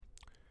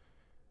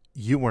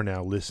You are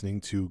now listening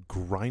to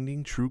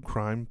Grinding True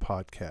Crime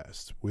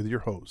Podcast with your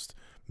hosts,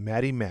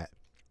 Maddie Matt,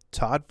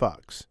 Todd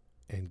Fox,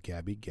 and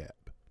Gabby Gab.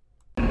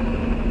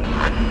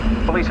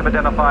 Police have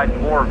identified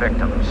more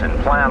victims and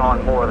plan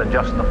on more than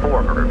just the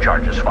 4 murder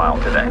charges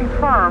filed today.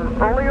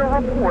 Confirm earlier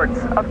reports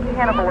of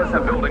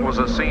cannibalism. The building was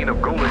a scene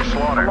of ghoulish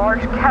slaughter. A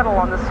large kettle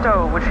on the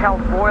stove which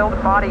held boiled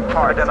body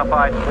parts.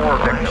 Identified more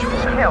victims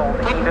and killed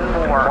even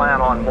more.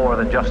 Plan on more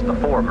than just the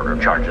 4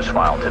 murder charges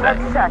filed today.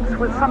 Had sex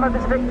with some of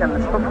his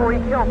victims before he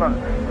killed them,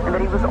 and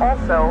that he was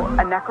also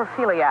a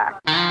necrophiliac.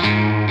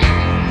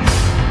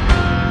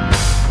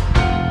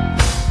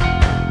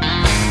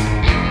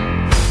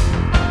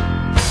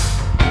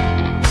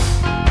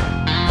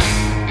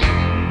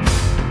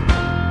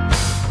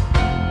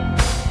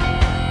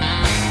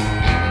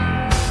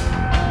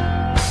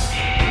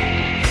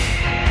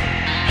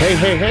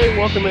 Hey,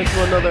 welcome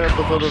into another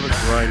episode of the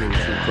Grinding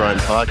True Crime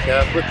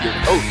Podcast with your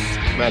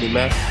host, Maddie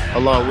Matt,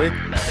 along with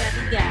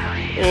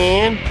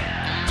and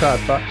Todd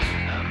Fox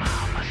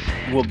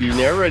will be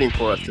narrating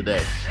for us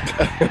today.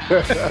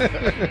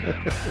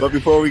 But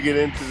before we get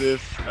into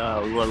this,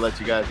 we want to let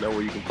you guys know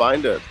where you can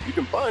find us. You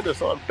can find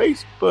us on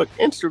Facebook,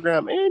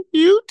 Instagram, and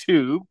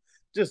YouTube.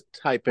 Just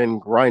type in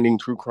Grinding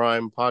True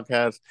Crime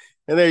Podcast,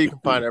 and there you can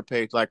find our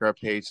page, like our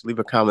page, leave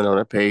a comment on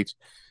our page.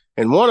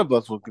 And one of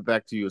us will get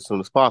back to you as soon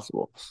as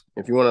possible.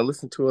 If you want to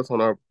listen to us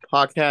on our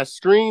podcast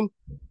stream,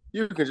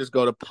 you can just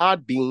go to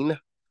Podbean,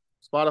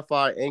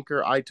 Spotify,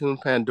 Anchor,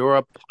 iTunes,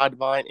 Pandora,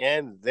 Podvine,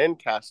 and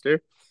Zencaster.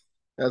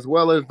 As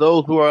well as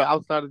those who are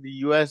outside of the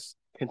U.S.,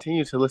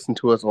 continue to listen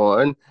to us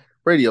on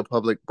Radio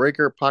Public,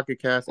 Breaker,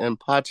 Pocket Cast, and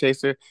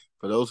Podchaser.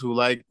 For those who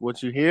like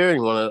what you hear and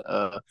you want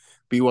to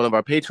be one of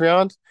our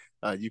Patreons,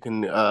 you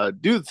can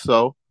do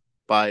so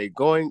by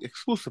going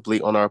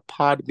exclusively on our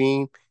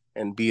Podbean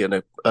and be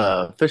an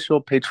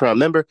official Patreon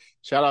member.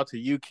 Shout out to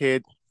you,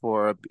 kid,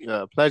 for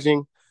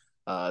pledging.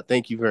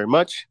 Thank you very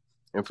much.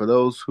 And for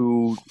those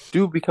who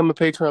do become a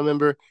Patreon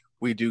member,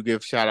 we do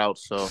give shout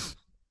outs. So,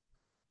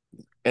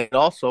 and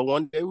also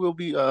one day we'll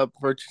be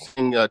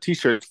purchasing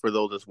t-shirts for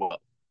those as well.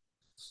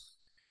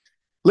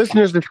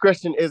 Listeners'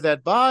 discretion is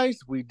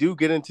advised. We do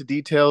get into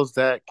details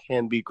that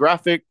can be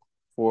graphic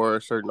for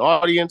a certain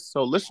audience.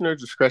 So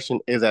listeners' discretion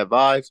is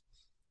advised.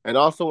 And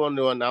also want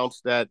to announce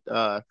that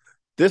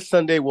this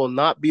Sunday will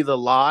not be the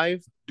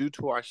live due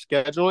to our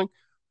scheduling,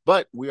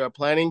 but we are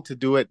planning to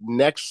do it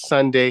next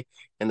Sunday,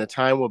 and the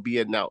time will be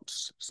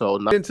announced. So,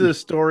 into the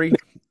story,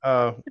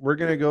 we're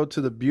going to go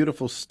to the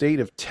beautiful state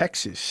of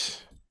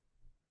Texas.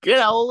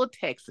 Get old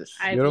Texas.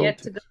 I've yet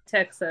to go to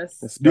Texas.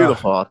 It's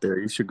beautiful out there.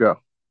 You should go.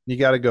 You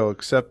got to go,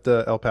 except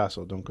El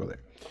Paso. Don't go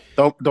there.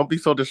 Don't be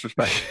so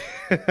disrespectful.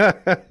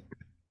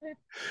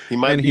 He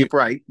might be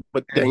right,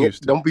 but dang it,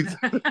 don't be.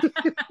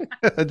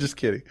 Just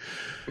kidding.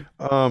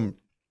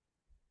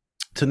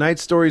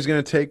 Tonight's story is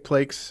going to take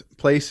place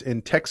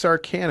in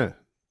Texarkana,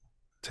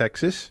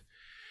 Texas,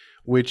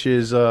 which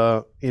is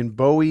in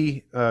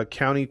Bowie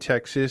County,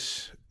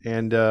 Texas.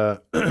 And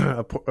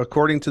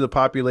according to the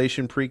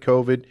population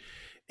pre-COVID,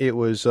 it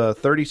was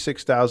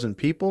 36,000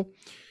 people.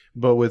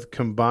 But with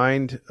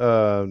combined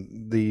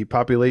the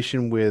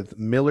population with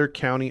Miller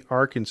County,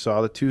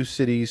 Arkansas, the two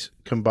cities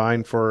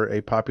combined for a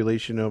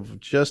population of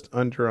just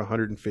under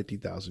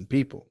 150,000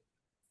 people.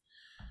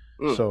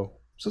 So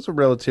it's a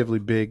relatively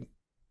big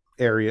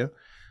area.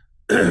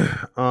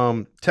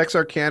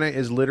 Texarkana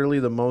is literally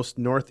the most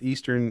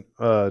northeastern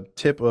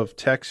tip of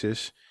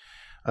Texas.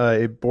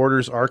 It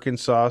borders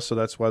Arkansas, so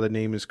that's why the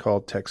name is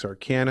called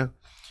Texarkana.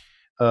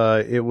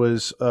 It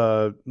was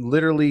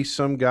literally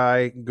some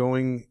guy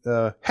going,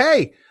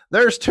 hey,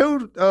 there's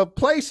two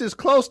places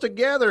close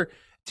together,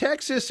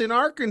 Texas and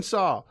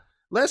Arkansas.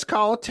 Let's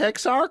call it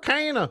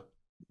Texarkana.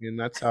 And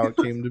that's how it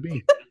came to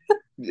be.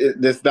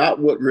 That's not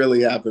what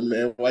really happened,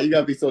 man. Why you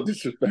gotta be so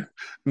disrespectful?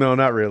 No,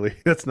 not really.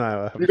 That's not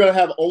what happened. You're gonna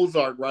have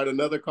Ozark write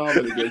another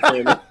comment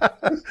again.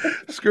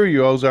 Screw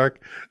you, Ozark.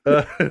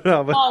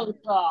 Oh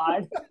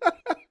God!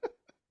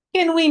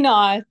 Can we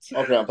not?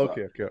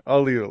 Okay.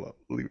 I'll leave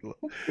it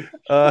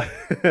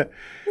alone.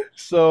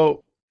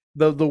 So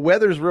the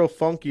weather's real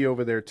funky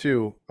over there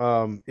too.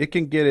 It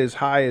can get as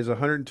high as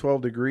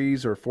 112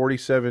 degrees or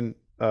 47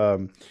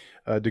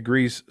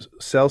 degrees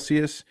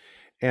Celsius.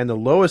 And the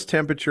lowest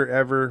temperature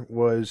ever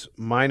was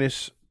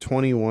minus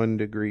 21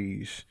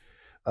 degrees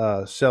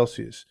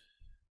Celsius.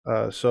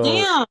 So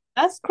damn,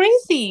 that's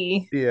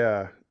crazy.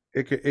 Yeah,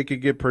 it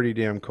could get pretty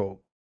damn cold.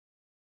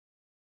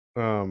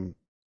 Well,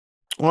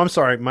 I'm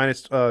sorry,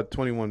 minus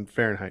 21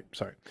 Fahrenheit.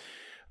 Sorry.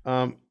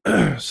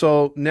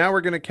 So now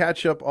we're going to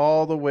catch up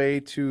all the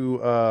way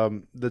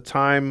to the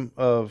time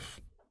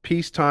of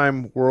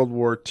peacetime World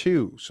War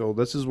II. So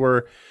this is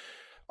where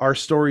our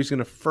story is going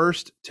to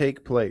first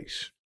take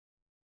place.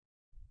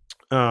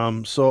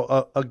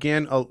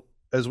 Again,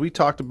 as we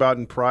talked about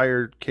in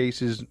prior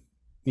cases,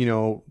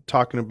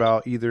 talking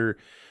about either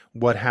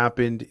what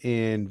happened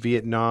in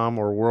Vietnam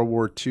or World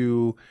War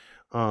II,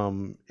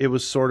 it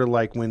was sort of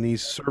like when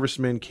these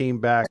servicemen came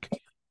back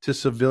to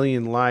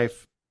civilian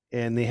life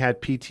and they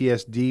had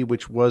PTSD,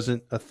 which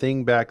wasn't a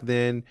thing back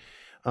then.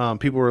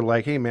 People were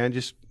like, "Hey, man,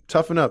 just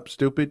toughen up,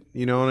 stupid."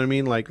 You know what I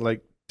mean? Like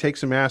take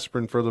some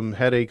aspirin for them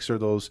headaches or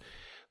those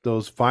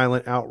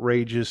violent,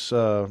 outrageous,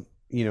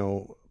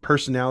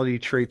 personality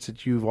traits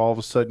that you've all of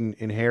a sudden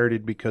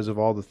inherited because of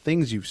all the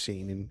things you've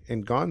seen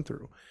and gone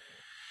through.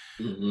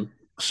 Mm-hmm.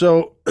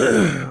 So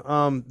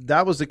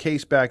that was the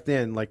case back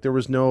then. Like there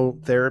was no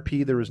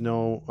therapy, there was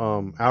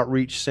no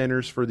outreach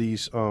centers for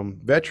these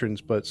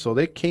veterans. But so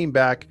they came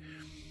back.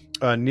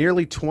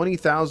 Nearly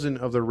 20,000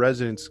 of the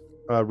residents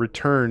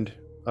returned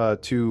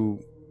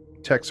to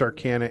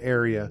Texarkana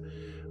area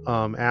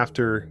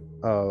after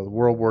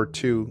World War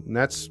II, and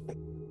that's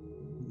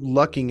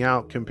lucking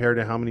out compared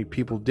to how many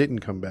people didn't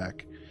come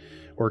back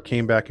or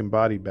came back in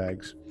body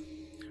bags.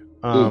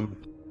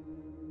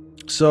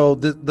 So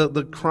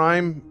the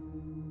crime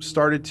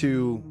started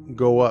to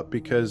go up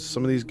because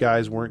some of these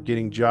guys weren't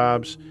getting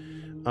jobs.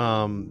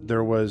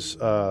 There was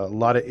a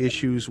lot of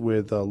issues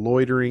with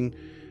loitering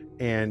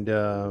and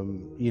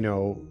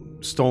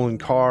stolen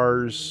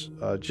cars,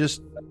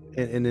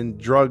 and then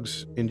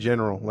drugs in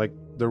general. Like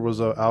there was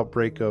an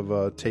outbreak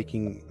of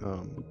taking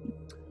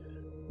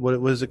what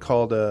was it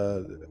called,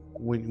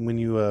 when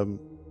you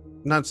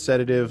not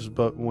sedatives,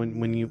 but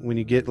when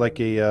you get like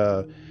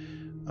a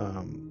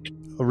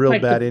real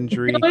Like bad the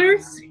injury.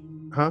 painkillers?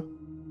 Huh?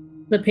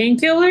 The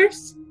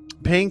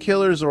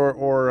Painkillers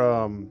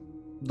or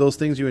those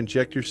things you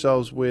inject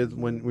yourselves with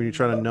when you're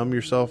trying to numb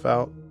yourself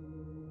out.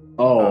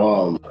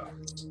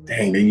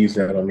 Dang, they use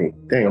that on me.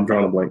 Dang, I'm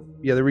drawing a blank.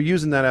 Yeah, they were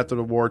using that after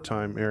the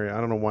wartime area. I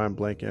don't know why I'm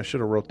blanking. I should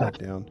have wrote that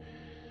down.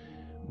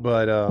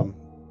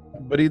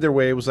 But either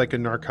way, it was like a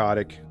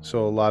narcotic.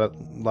 So a lot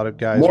of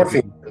guys.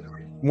 Morphine.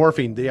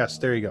 Morphine. Yes,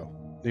 there you go.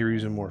 They were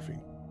using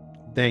morphine.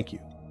 Thank you.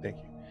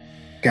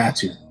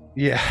 Got you.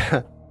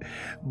 Yeah.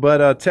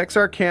 But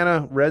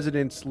Texarkana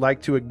residents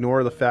like to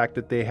ignore the fact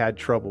that they had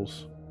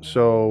troubles.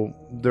 So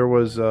there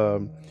was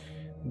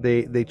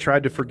they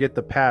tried to forget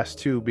the past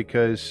too,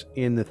 because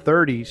in the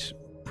 30s,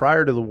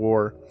 prior to the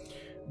war,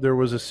 there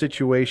was a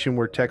situation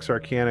where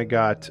Texarkana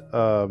got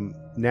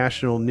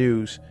national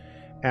news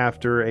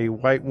after a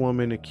white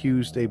woman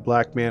accused a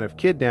black man of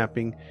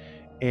kidnapping,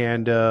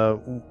 and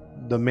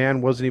the man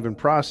wasn't even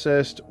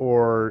processed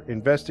or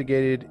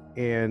investigated,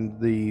 and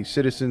the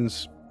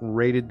citizens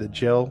raided the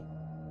jail.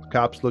 The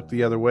cops looked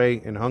the other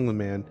way and hung the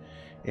man,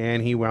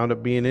 and he wound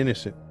up being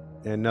innocent,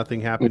 and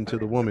nothing happened to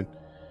the woman.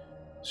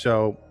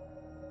 So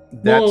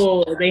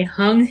Whoa, they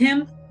hung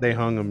him? They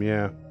hung him,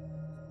 yeah.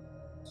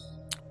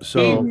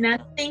 So Did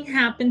nothing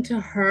happen to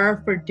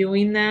her for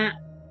doing that?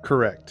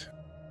 Correct.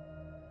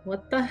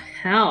 What the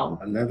hell?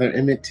 Another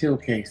Emmett Till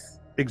case.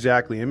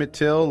 Exactly. Emmett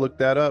Till, look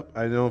that up.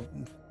 I know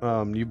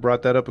you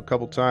brought that up a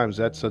couple times.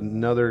 That's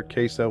another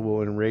case that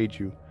will enrage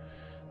you.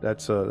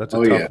 That's a tough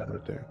one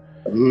right there.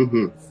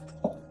 Mm-hmm.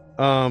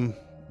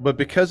 But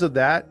because of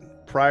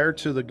that, prior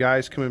to the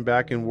guys coming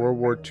back in World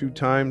War II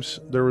times,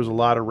 there was a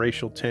lot of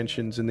racial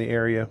tensions in the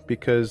area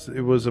because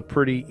it was a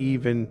pretty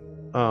even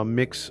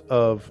mix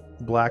of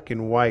black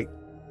and white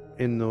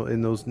in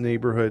those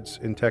neighborhoods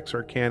in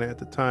Texarkana at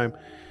the time.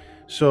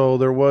 So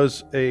there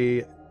was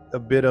a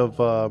bit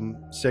of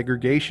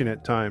segregation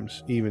at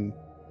times, even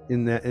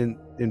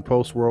in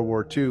post World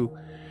War II.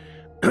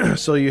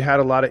 So you had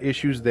a lot of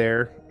issues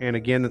there, and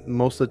again,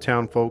 most of the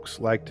town folks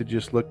like to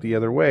just look the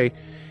other way.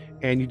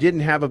 And you didn't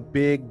have a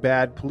big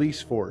bad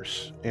police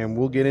force, and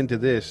we'll get into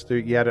this.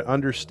 You had an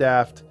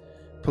understaffed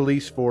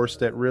police force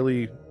that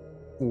really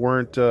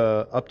weren't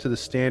up to the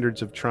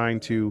standards of trying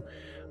to,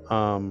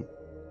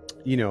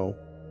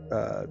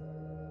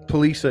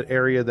 police an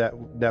area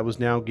that was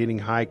now getting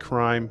high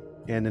crime,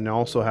 and then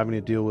also having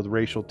to deal with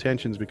racial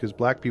tensions because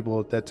black people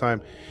at that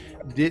time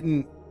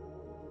didn't,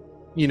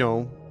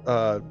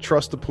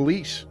 trust the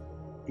police.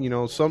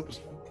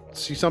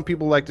 Some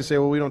people like to say,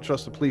 well, we don't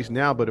trust the police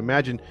now, but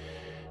imagine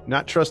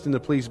not trusting the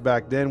police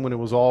back then when it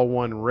was all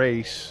one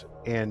race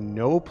and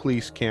no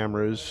police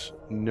cameras,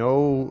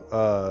 no,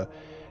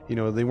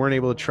 they weren't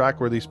able to track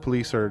where these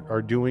police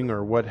are doing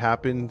or what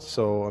happened.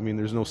 So,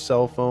 there's no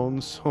cell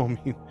phones. So,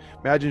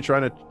 imagine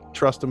trying to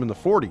trust them in the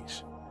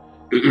 40s.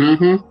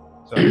 Mm-hmm.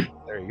 So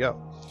there you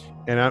go.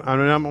 And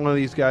I'm one of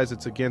these guys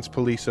that's against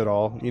police at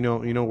all. You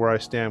know where I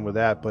stand with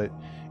that. But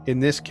in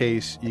this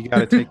case, you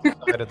got to take the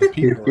side of the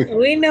people.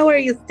 We know where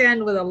you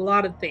stand with a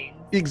lot of things.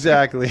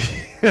 Exactly.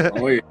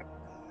 Oh, yeah.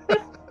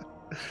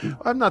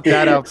 I'm not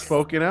that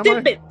outspoken, am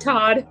Dip I? it,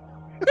 Todd.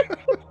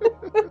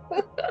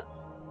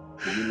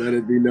 You let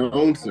it be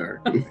known,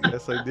 sir.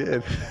 Yes, I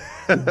did.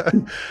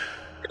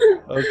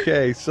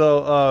 Okay,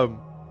 so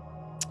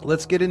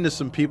let's get into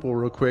some people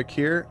real quick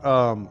here.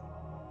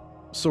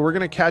 So we're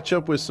gonna catch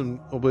up with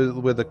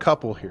with a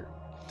couple here.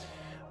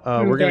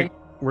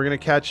 We're gonna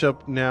catch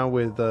up now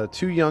with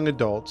two young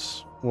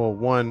adults. Well,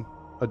 one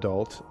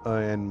adult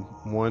and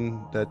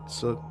one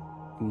that's a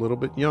little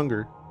bit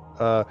younger.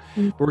 We're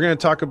gonna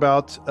talk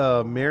about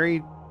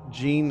Mary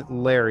Jean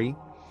Larry,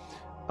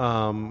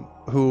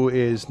 who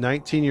is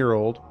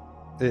 19-year-old,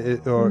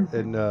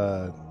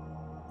 and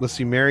let's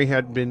see, Mary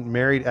had been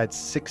married at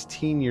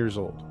 16 years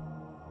old.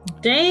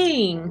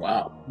 Dang.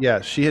 Wow.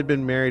 Yeah, she had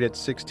been married at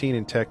 16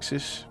 in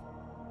Texas.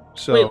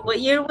 So Wait, what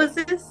year was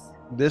this?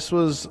 this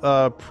was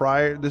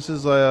prior. This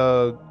is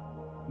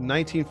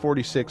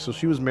 1946. So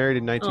she was married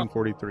in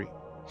 1943.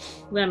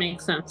 That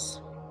makes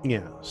sense.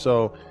 Yeah.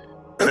 So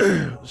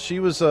she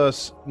was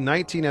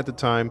 19 at the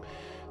time,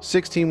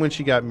 16 when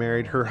she got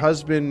married. Her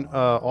husband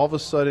all of a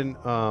sudden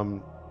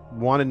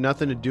wanted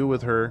nothing to do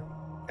with her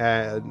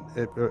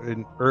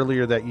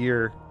earlier that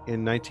year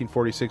in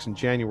 1946 in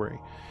January.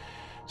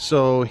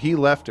 So he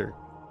left her,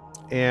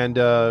 and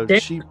Dang,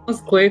 she, that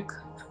was quick.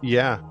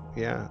 yeah,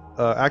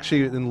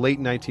 actually in late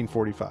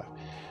 1945.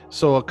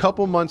 So a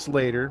couple months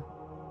later,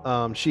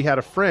 she had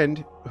a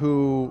friend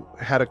who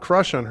had a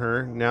crush on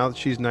her. Now that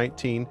she's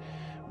 19,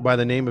 by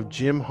the name of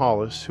Jim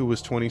Hollis, who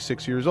was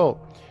 26 years old,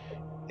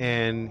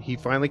 and he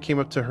finally came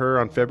up to her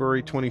on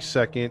February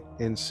 22nd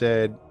and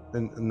said,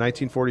 in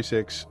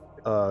 1946,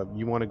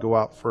 "You want to go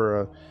out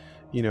for a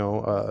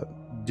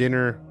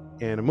dinner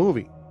and a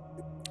movie?"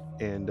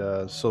 And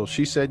so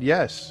she said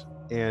yes,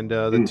 and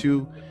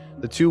the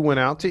two went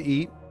out to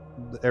eat.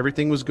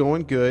 Everything was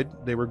going good.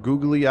 They were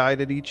googly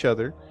eyed at each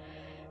other,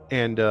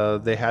 and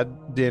they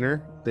had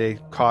dinner. They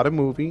caught a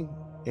movie,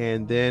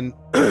 and then,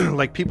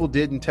 like people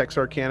did in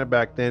Texarkana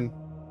back then,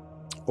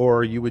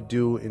 or you would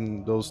do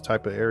in those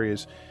type of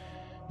areas,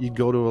 you'd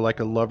go to like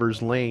a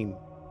lover's lane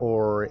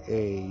or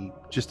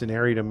just an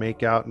area to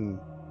make out and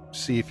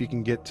see if you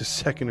can get to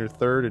second or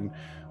third and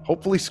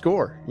hopefully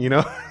score,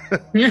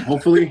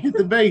 Hopefully hit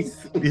the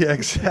base. Yeah,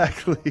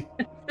 exactly.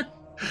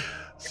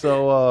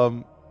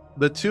 So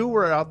the two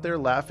were out there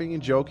laughing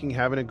and joking,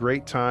 having a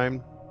great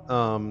time.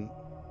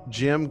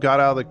 Jim got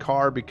out of the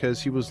car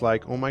because he was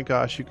like, "Oh my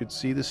gosh, you could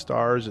see the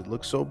stars. It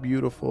looks so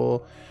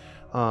beautiful."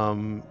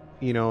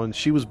 And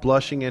she was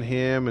blushing at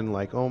him and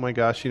like, "Oh my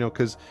gosh,"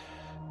 because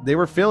they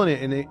were feeling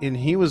it, and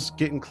he was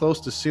getting close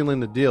to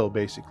sealing the deal,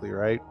 basically,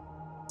 right?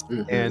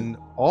 Mhm. And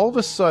all of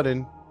a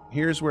sudden,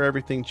 here's where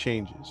everything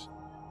changes.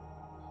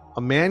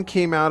 A man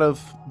came out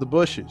of the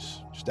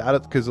bushes,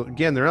 because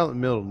again, they're out in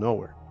the middle of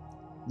nowhere.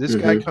 This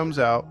guy comes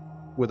out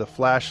with a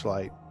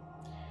flashlight,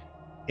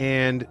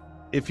 and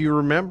if you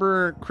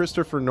remember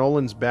Christopher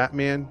Nolan's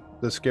Batman,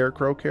 the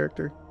Scarecrow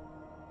character,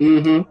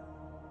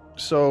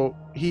 so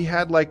he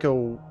had like a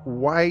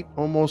white,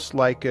 almost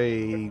like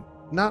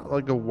not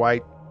like a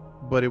white,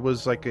 but it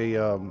was like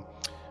a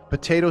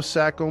potato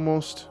sack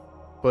almost,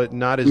 but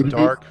not as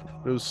dark.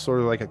 It was sort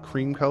of like a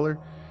cream color,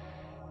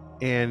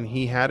 and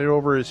he had it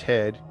over his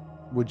head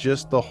with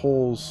just the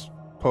holes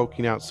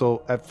poking out.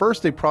 So at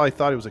first they probably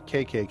thought it was a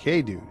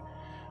KKK dude,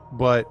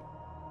 but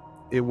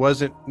it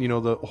wasn't,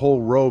 the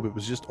whole robe. It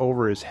was just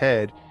over his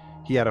head.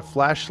 He had a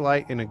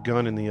flashlight and a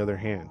gun in the other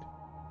hand.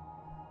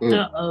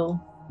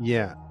 Uh-oh.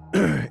 Yeah.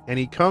 And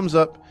he comes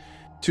up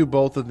to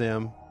both of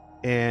them,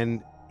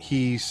 and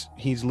he's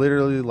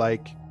literally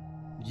like,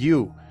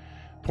 "You,"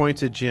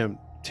 points at Jim,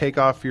 "take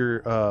off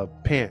your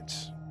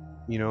pants,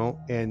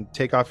 and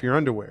take off your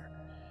underwear."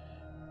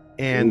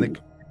 And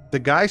the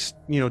guy,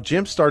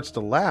 Jim starts to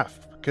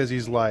laugh because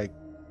he's like,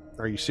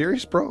 "Are you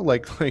serious, bro?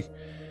 Like,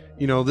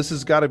 this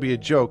has got to be a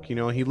joke."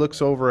 He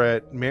looks over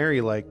at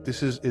Mary like,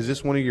 is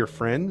this one of your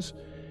friends?"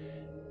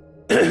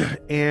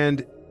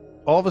 And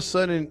all of a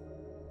sudden,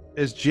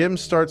 as Jim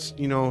starts,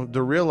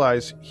 to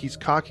realize he's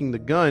cocking the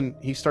gun,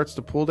 he starts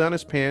to pull down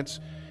his pants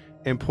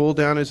and pull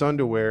down his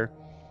underwear.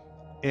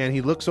 And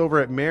he looks over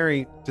at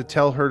Mary to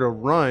tell her to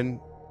run.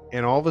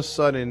 And all of a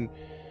sudden,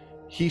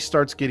 he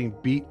starts getting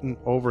beaten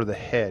over the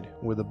head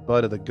with the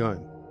butt of the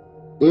gun.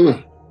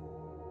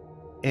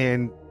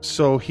 And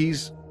so he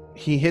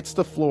hits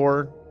the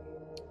floor,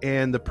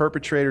 and the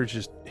perpetrator's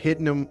just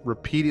hitting him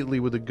repeatedly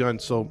with a gun.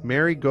 So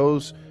Mary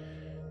goes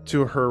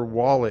to her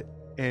wallet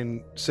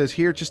and says,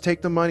 "Here, just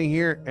take the money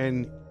here."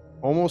 And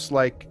almost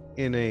like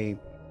in a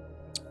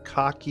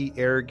cocky,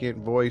 arrogant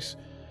voice,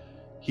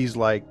 he's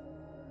like,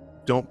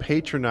 "Don't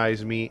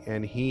patronize me."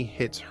 And he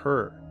hits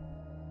her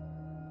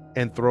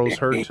and throws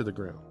her to the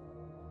ground.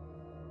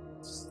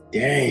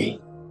 Dang.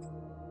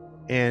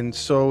 And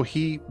so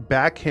he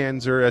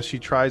backhands her as she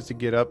tries to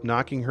get up,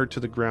 knocking her to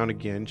the ground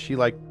again. She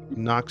like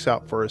knocks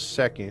out for a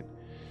second.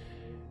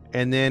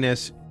 And then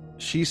as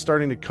she's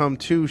starting to come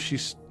to,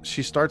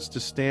 she starts to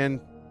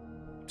stand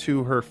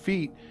to her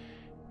feet,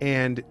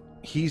 and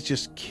he's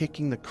just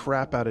kicking the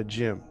crap out of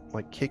Jim,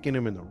 like kicking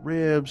him in the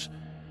ribs,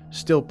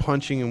 still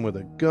punching him with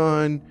a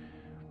gun.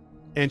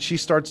 And she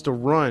starts to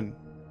run,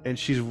 and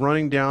she's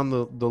running down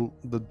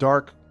the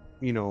dark,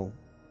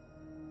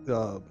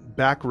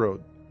 back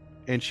road,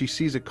 and she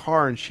sees a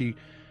car, and she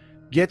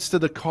gets to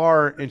the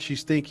car, and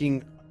she's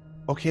thinking,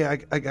 "Okay, I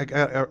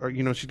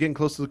she's getting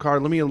close to the car.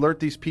 Let me alert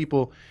these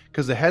people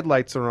because the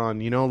headlights are on,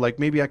 like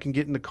maybe I can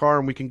get in the car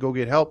and we can go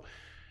get help."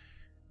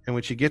 And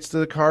when she gets to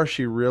the car,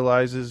 she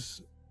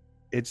realizes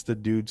it's the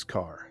dude's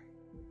car.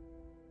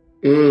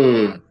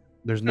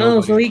 There's no.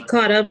 Oh, so he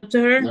caught up to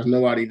her? There's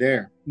nobody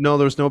there. No,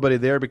 there's nobody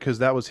there because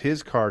that was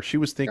his car. She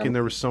was thinking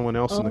there was someone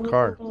else in the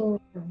car.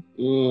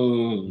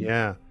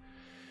 Yeah.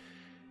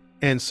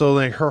 And so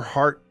like her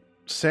heart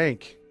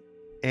sank,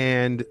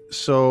 And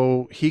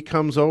so he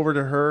comes over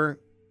to her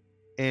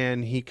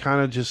and he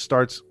kind of just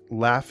starts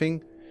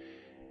laughing,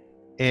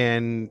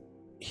 and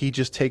he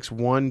just takes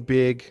one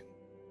big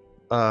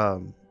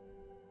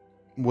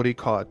what do you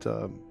call it,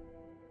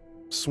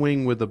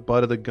 swing with the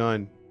butt of the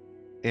gun,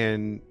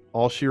 and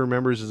all she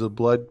remembers is the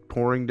blood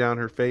pouring down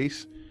her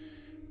face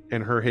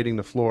and her hitting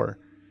the floor.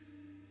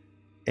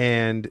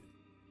 And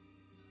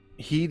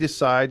he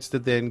decides to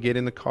then get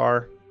in the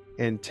car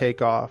and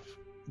take off,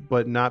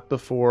 but not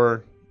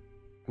before,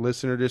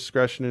 listener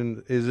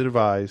discretion is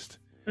advised,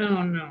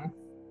 Oh no.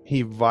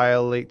 he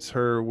violates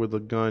her with a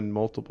gun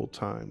multiple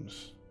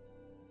times.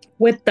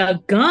 With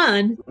the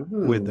gun?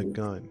 With the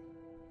gun.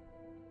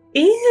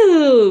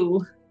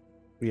 Ew.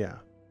 Yeah.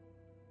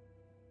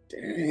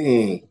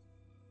 Dang.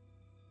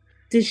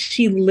 Did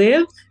she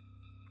live?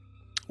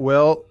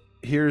 Well,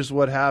 here's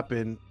what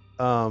happened.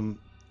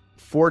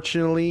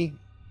 Fortunately,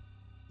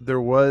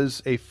 there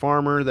was a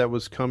farmer that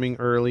was coming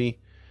early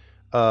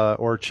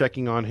or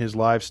checking on his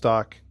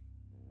livestock,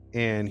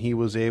 and he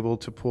was able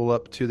to pull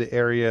up to the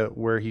area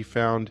where he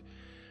found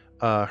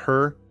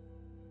her,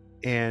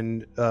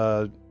 and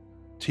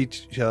he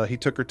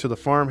took her to the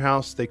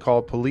farmhouse. They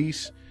called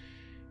police,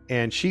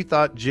 and she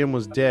thought Jim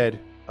was dead,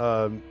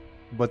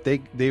 but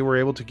they were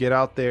able to get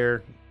out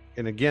there.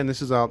 And again,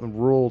 this is out in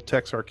rural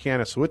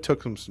Texarkana, so it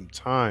took them some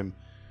time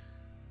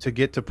to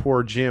get to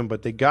poor Jim.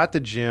 But they got to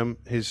Jim.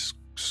 His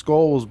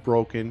skull was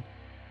broken,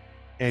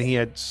 and he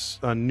had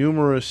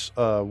numerous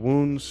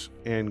wounds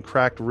and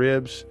cracked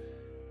ribs.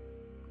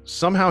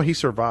 Somehow he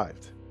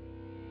survived.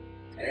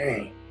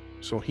 Dang.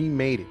 So he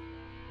made it.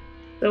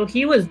 So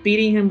he was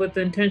beating him with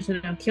the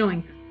intention of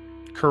killing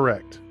him.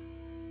 Correct.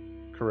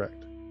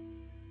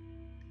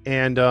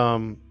 And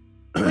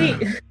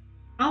Wait,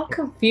 I'm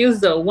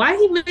confused though. Why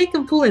did he make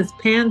him pull his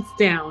pants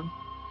down?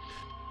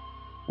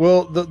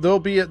 well, there'll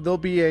be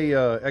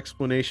a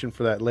explanation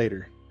for that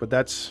later. But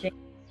that's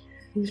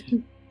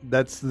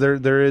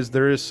there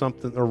is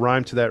something, a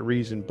rhyme to that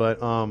reason.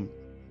 But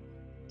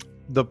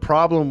the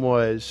problem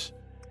was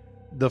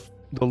the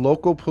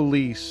local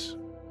police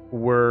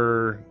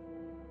were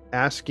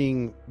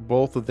asking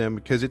both of them,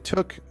 because it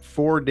took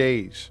 4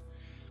 days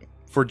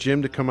for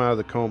Jim to come out of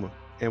the coma.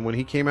 And when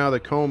he came out of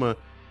the coma,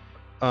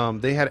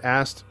 they had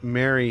asked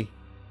Mary,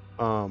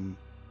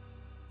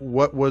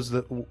 what was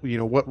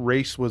what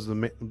race was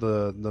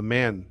the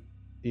man,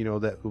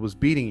 that was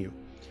beating you.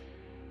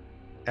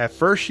 At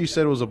first she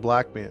said it was a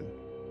black man.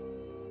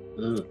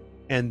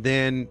 And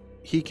then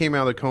he came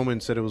out of the coma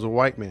and said it was a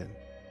white man.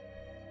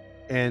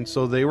 And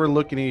so they were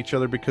looking at each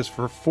other, because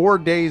for 4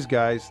 days,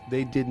 guys,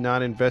 they did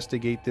not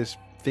investigate this,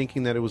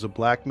 thinking that it was a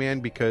black man,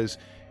 because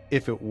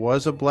if it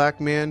was a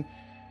black man,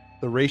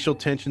 the racial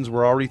tensions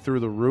were already through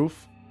the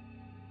roof.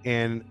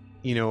 And,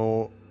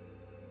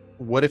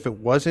 what if it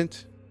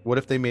wasn't? What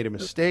if they made a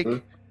mistake?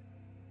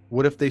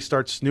 What if they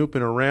start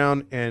snooping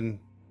around and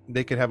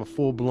they could have a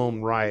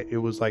full-blown riot? It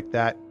was like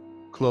that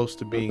close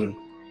to being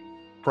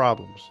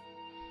problems.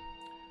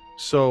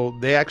 So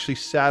they actually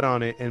sat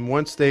on it, and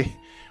once they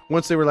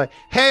were like,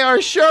 "Hey, are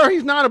you sure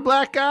he's not a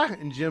black guy?"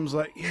 And Jim's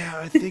like, "Yeah,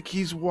 I think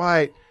he's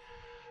white."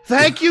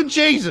 "Thank you,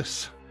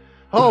 Jesus."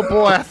 "Oh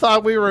boy, I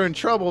thought we were in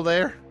trouble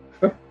there."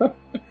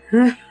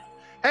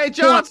 "Hey,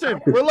 Johnson,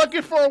 we're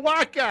looking for a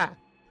white guy."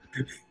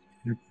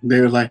 They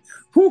were like,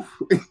 whew.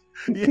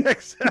 Yeah,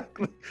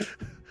 exactly.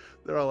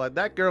 They're all like,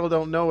 "That girl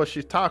don't know what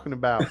she's talking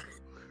about."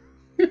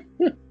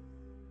 Even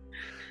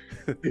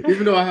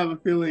though I have a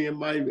feeling it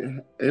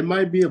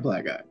might be a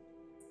black guy.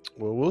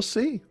 Well, we'll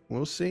see.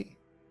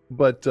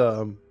 But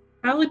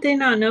How would they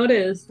not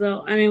notice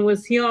though? I mean,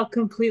 was he all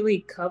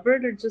completely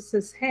covered or just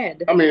his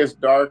head? I mean, it's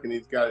dark and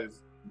he's got his,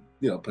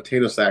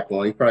 potato sack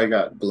on. He probably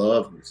got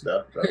gloves and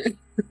stuff. So.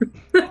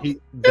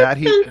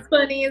 That's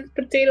funny. His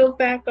potato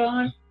sack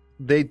on.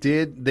 They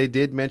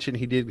did mention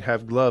he did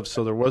have gloves,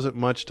 so there wasn't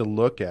much to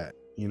look at.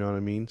 You know what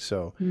I mean?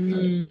 So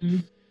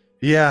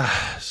yeah.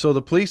 So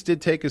the police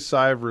did take a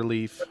sigh of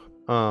relief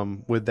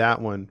with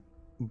that one,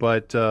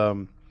 but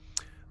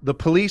the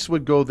police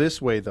would go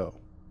this way though.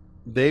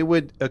 They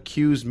would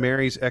accuse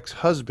Mary's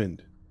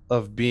ex-husband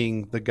of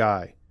being the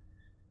guy,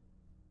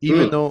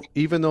 even though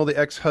the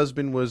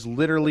ex-husband was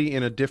literally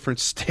in a different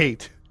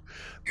state.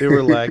 They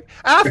were like,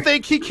 "I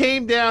think he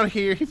came down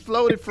here. He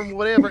floated from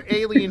whatever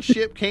alien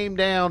ship, came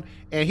down,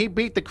 and he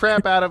beat the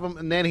crap out of him,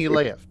 and then he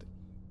left."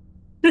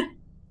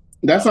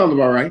 That sounds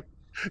about right.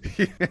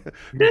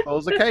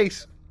 Close the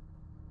case.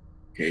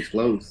 Case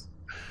closed.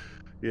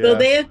 Yeah, So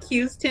they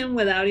accused him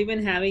without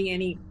even having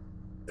any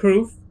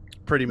proof.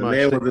 pretty The much.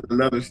 man was in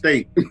another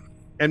state.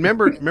 And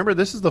remember,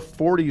 this is the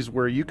 40s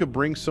where you could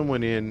bring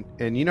someone in,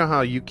 and you know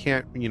how you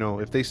can't,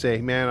 if they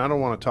say, "Man, I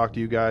don't want to talk to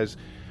you guys.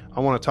 I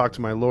want to talk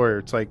to my lawyer."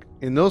 It's like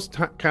in those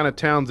kind of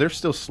towns, they're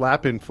still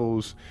slapping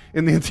fools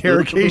in the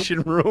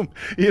interrogation room.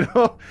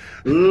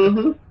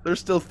 They're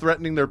still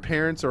threatening their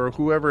parents or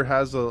whoever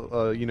has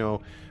a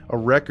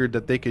record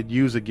that they could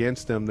use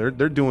against them. They're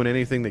doing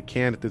anything they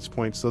can at this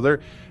point. So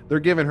they're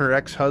giving her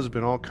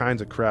ex-husband all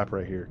kinds of crap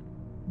right here.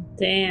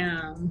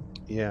 Damn.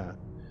 Yeah.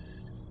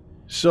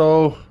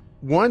 So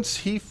once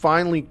he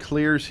finally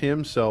clears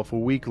himself a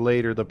week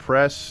later, the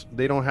press,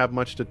 they don't have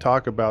much to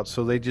talk about.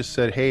 So they just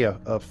said, hey,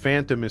 a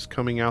phantom is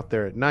coming out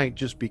there at night.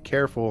 Just be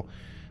careful.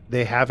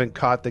 They haven't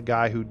caught the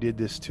guy who did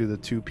this to the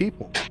two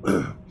people.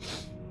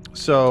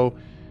 So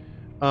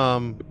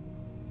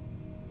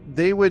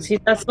they would... See,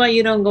 that's why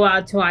you don't go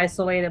out to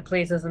isolated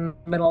places in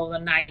the middle of the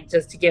night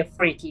just to get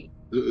freaky.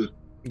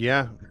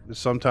 Yeah, it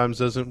sometimes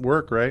doesn't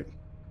work, right?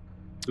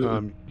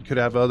 You could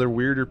have other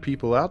weirder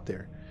people out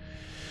there.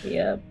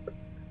 Yep.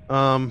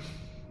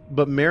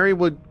 But Mary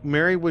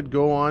would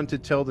go on to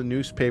tell the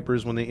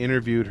newspapers when they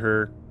interviewed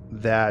her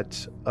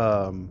that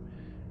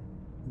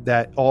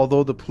that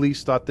although the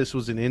police thought this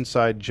was an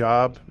inside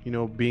job, you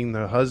know, being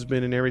the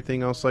husband and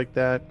everything else like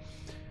that,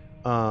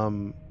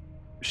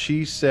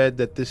 she said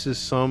that this is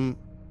some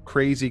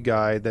crazy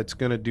guy that's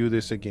going to do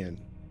this again.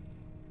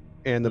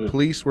 And the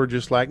police were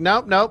just like,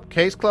 nope,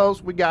 case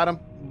closed. We got him,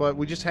 but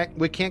we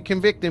can't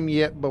convict him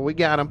yet, but we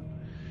got him.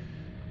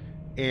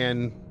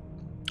 And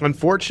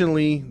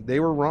unfortunately, they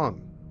were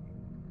wrong.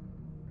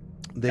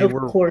 Of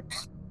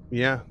course.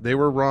 Yeah, they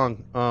were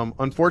wrong.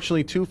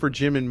 Unfortunately, too, for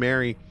Jim and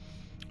Mary,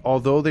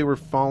 although they were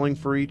falling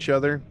for each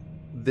other,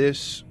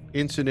 this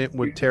incident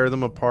would tear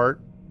them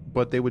apart,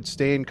 but they would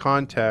stay in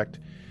contact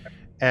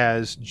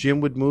as Jim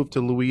would move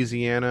to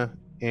Louisiana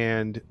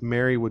and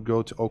Mary would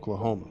go to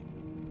Oklahoma.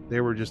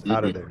 They were just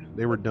out of there.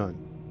 They were done.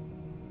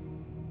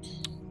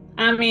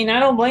 I mean, I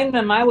don't blame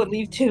them. I would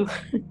leave too.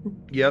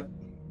 Yep.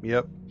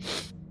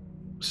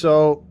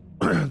 So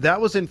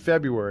that was in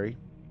February.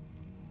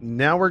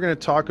 Now we're going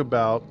to talk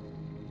about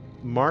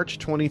March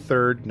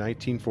 23rd,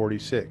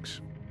 1946.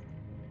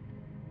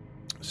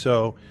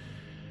 So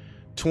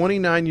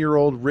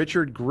 29-year-old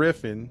Richard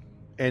Griffin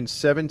and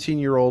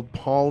 17-year-old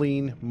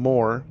Pauline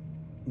Moore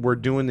were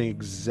doing the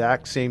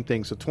exact same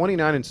thing. So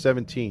 29 and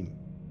 17.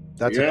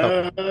 That's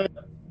a couple.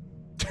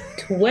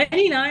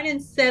 29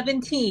 and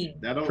 17.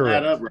 That don't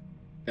add up. Right?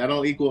 That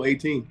don't equal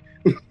 18.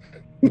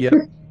 Yep.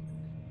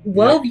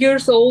 12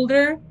 years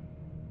older.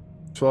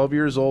 12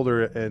 years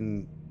older,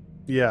 and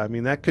yeah, I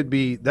mean that could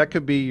be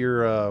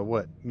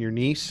your your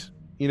niece,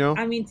 you know?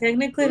 I mean,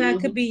 technically that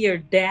could be your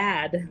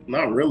dad.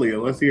 Not really,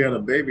 unless he had a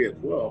baby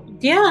at 12.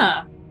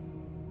 Yeah.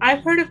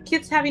 I've heard of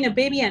kids having a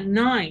baby at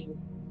 9.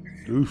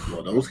 Oof.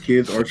 Well, those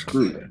kids are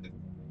screwed.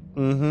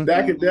 Mm-hmm.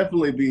 That could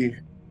definitely be,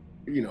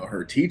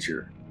 her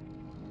teacher.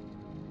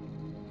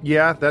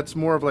 Yeah, that's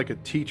more of like a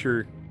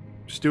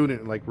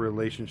teacher-student like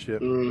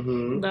relationship.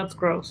 Mm-hmm. That's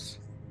gross.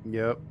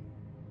 Yep.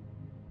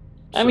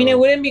 I mean, it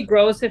wouldn't be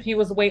gross if he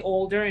was way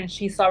older and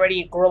she's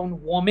already a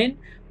grown woman,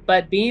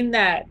 but being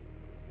that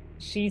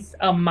she's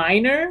a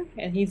minor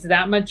and he's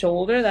that much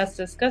older, that's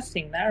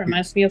disgusting. That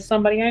reminds me of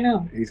somebody I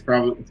know. He's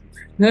probably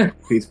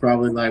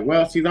like,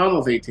 well, she's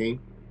almost 18.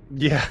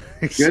 Yeah,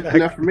 exactly.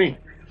 Good enough for me.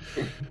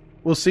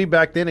 Well, see,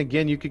 back then,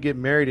 again, you could get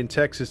married in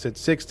Texas at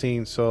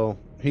 16, so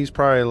he's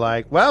probably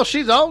like, well,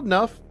 she's old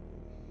enough.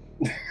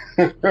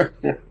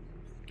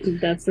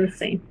 That's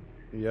insane.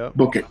 Yep.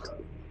 Book it.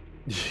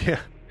 Yeah.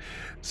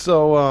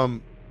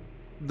 So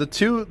the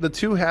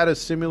two had a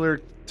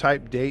similar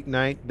type date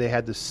night. They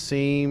had the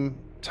same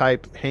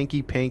type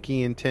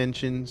hanky-panky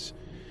intentions.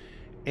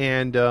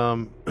 And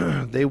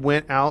they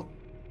went out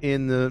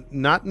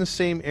not in the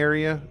same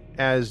area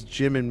as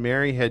Jim and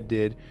Mary had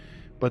did,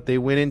 but they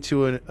went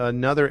into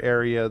another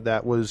area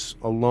that was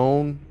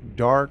alone,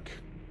 dark,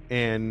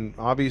 and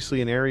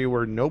obviously an area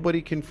where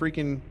nobody can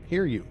freaking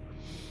hear you.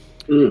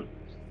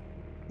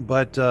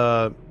 But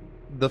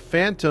the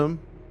Phantom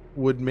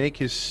would make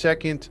his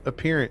second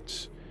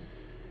appearance,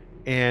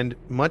 and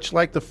much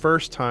like the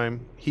first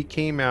time, he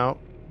came out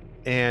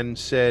and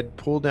said,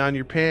 pull down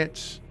your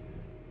pants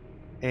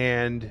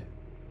and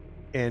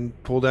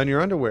pull down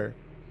your underwear.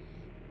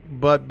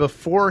 But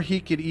before he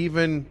could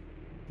even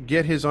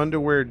get his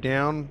underwear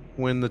down,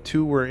 when the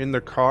two were in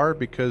the car,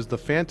 because the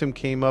Phantom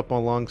came up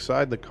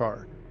alongside the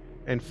car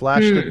and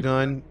flashed a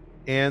gun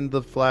and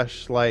the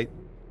flashlight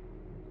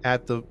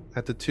at the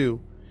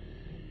two.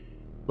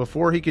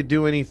 Before he could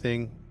do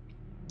anything,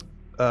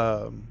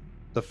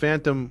 the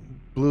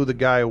Phantom blew the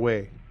guy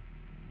away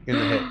in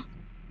the head,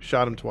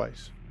 shot him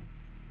twice.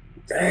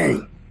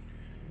 Dang.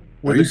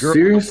 Are you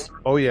serious?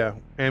 Oh yeah,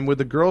 and with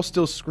the girl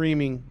still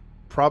screaming,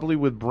 probably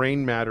with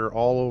brain matter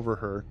all over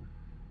her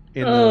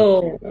in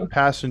the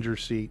passenger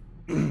seat,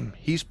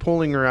 he's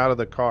pulling her out of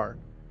the car,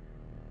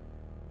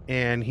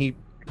 and he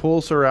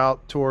pulls her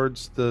out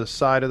towards the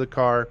side of the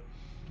car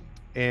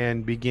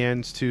and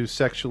begins to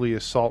sexually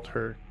assault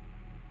her,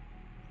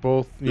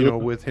 both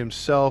with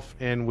himself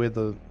and with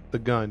the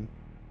gun.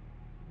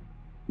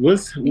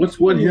 What's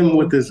with him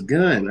with this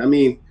gun? I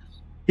mean,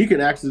 he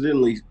could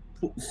accidentally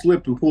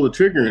slip and pull the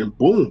trigger and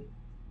boom.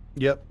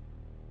 Yep.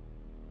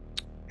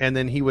 And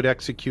then he would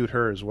execute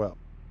her as well.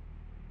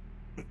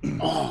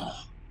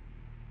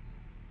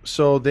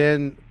 So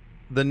then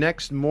the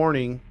next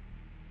morning,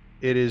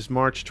 it is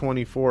March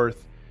 24th,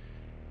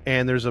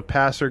 and there's a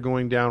passer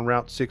going down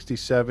Route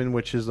 67,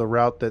 which is the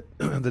route that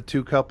the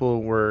two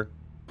couple were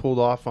pulled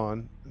off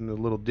on in the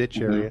little ditch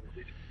area.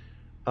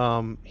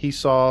 He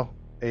saw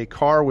a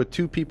car with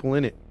two people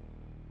in it,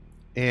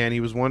 and he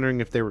was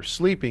wondering if they were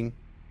sleeping.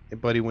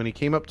 But when he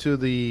came up to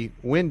the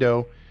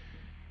window,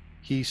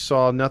 he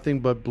saw nothing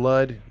but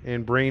blood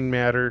and brain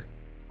matter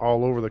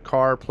all over the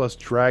car, plus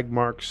drag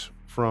marks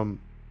from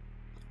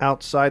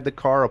outside the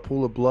car, a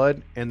pool of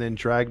blood, and then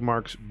drag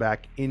marks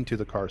back into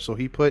the car. So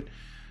he put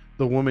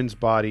the woman's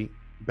body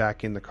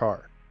back in the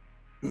car.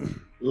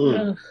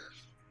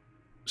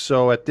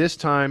 So at this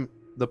time,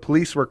 the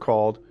police were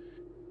called.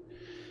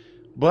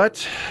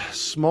 But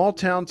small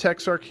town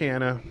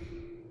Texarkana,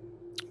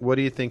 what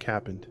do you think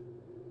happened?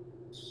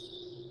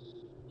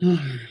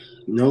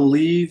 No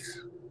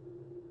leads,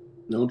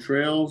 no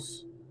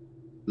trails,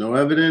 no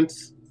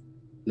evidence,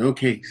 no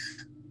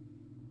case.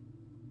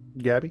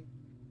 Gabby?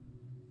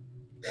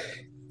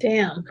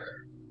 Damn.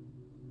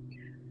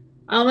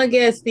 I'm gonna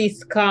guess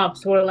these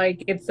cops were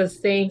like, it's the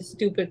same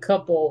stupid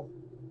couple.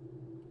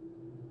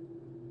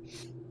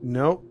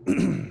 No.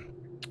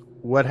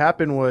 What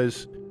happened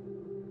was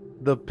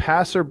the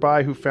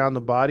passerby who found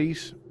the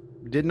bodies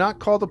did not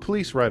call the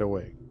police right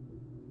away.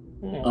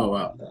 Oh,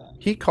 wow.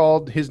 He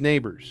called his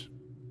neighbors,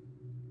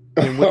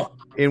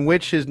 in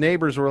which his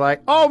neighbors were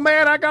like, oh,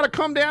 man, I got to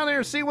come down there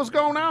and see what's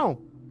going on.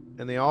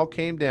 And they all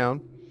came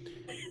down.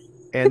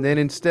 And then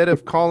instead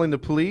of calling the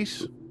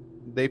police,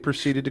 they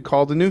proceeded to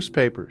call the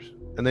newspapers.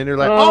 And then they're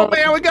like, oh,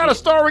 man, we got a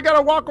story. We got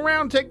to walk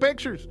around and take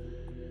pictures.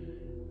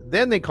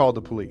 Then they called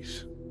the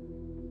police.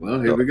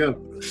 Well, here we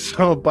go.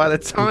 So by the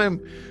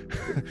time,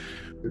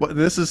 but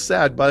this is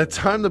sad, by the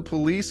time the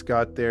police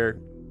got there,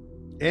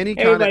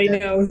 everybody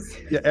knows.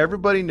 Yeah,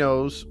 everybody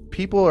knows.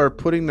 People are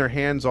putting their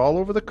hands all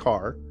over the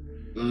car.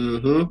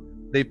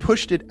 Mm-hmm. They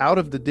pushed it out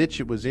of the ditch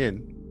it was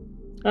in.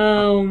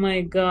 Oh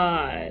my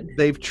God.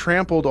 They've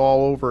trampled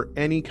all over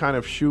any kind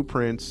of shoe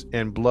prints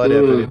and blood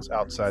evidence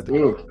outside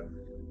the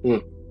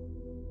car.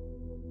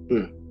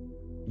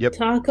 Yep.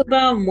 Talk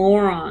about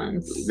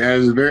morons. That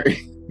is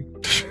very,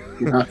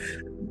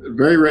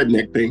 very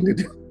redneck thing to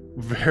do.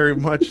 Very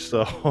much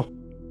so.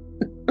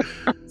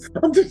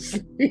 I'm just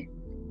saying.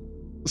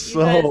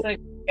 So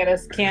get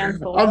us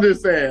canceled. I'm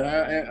just saying,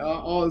 it's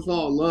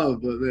all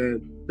love, but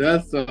man,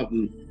 that's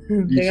something.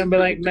 They're gonna be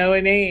like, no,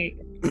 it ain't.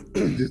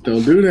 Just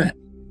don't do that.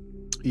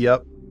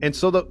 Yep. And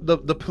so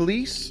the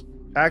police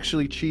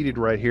actually cheated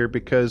right here,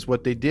 because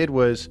what they did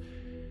was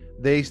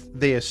they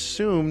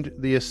assumed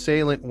the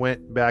assailant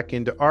went back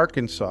into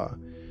Arkansas.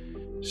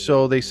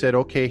 So they said,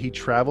 okay, he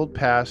traveled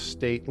past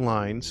state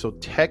lines, so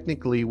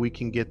technically we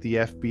can get the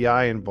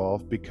FBI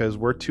involved because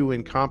we're too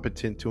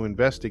incompetent to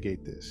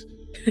investigate this.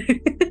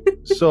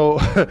 So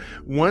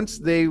once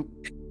they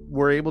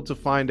were able to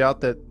find out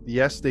that,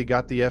 yes, they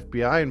got the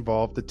FBI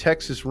involved, the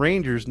Texas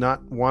Rangers,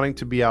 not wanting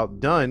to be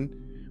outdone,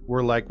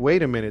 were like,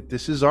 wait a minute,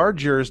 this is our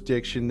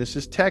jurisdiction. This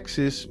is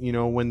Texas. You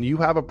know, when you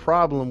have a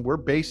problem, we're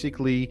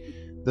basically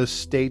the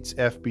state's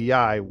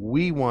FBI.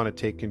 We want to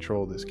take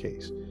control of this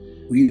case.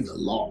 We the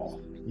law.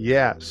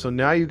 Yeah, so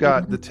now you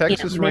got the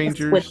Texas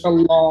Rangers with the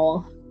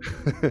law.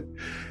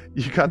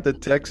 You got the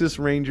Texas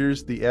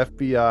Rangers, the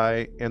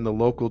FBI, and the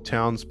local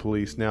towns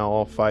police now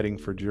all fighting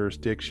for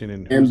jurisdiction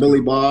and Billy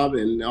Bob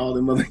and all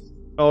them other.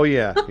 Oh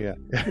yeah.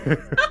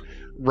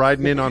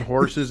 Riding in on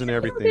horses and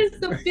everything. It's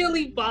the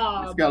Billy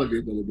Bob. It's got to be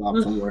a Billy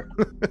Bob somewhere.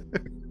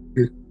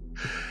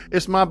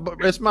 It's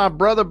my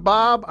brother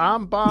Bob.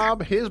 I'm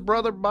Bob. His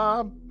brother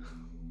Bob.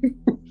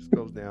 Just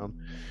goes down.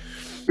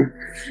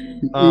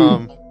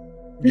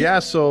 Yeah,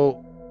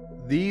 so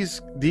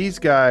these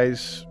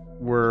guys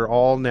were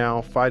all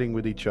now fighting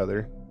with each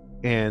other,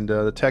 and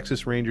the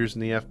Texas Rangers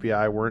and the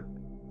FBI weren't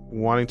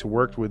wanting to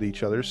work with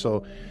each other.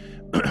 So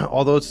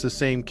although it's the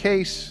same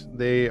case,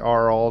 they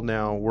are all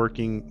now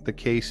working the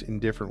case in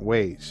different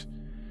ways.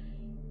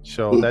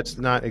 So that's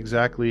not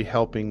exactly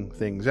helping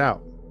things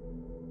out.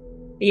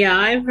 Yeah,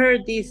 I've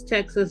heard these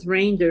Texas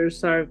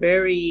Rangers are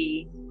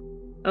very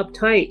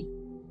uptight.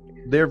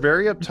 They're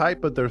very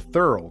uptight, but they're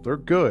thorough. They're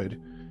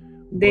good.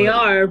 They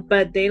are,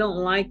 but they don't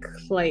like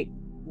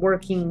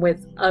working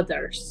with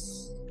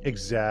others.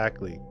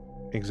 Exactly.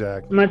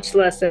 Much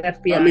less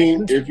FBI. I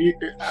mean,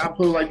 I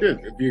put it like this: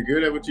 if you're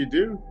good at what you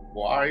do,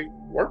 why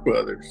work with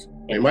others?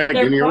 They might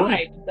get in your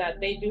way.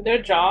 That they do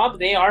their job.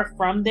 They are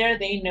from there.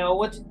 They know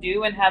what to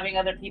do, and having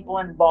other people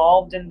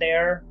involved in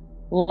their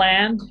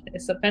land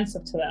is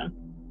offensive to them.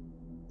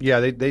 Yeah,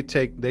 they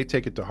take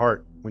it to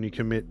heart when you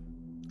commit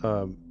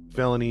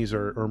felonies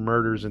or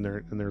murders in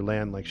their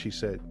land, like she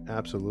said.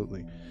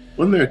 Absolutely.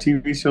 Wasn't there a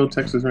TV show,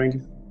 Texas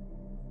Rangers?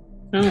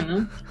 I don't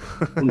know.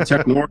 From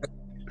Chuck Norris?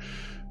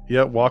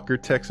 Yeah, Walker,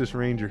 Texas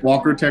Ranger.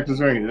 Walker, Texas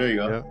Ranger. There you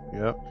go.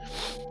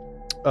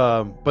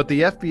 Yep. But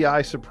the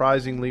FBI,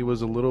 surprisingly,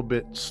 was a little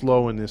bit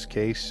slow in this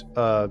case.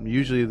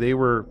 Usually they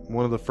were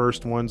one of the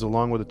first ones,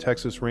 along with the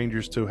Texas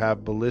Rangers, to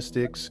have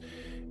ballistics,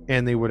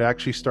 and they would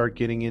actually start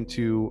getting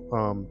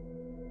into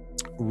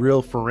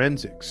real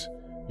forensics,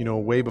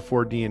 way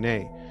before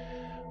DNA.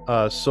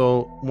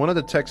 So one of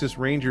the Texas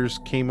Rangers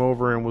came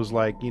over and was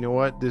like, you know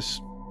what,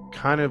 this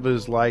kind of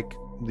is like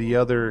the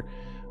other,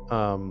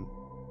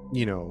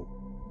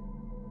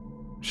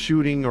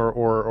 shooting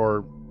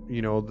or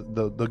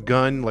the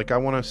gun. Like, I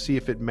want to see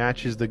if it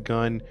matches the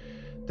gun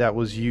that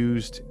was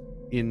used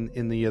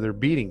in the other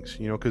beatings,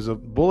 because the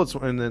bullets,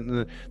 and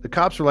then the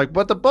cops were like,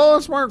 but the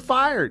bullets weren't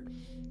fired.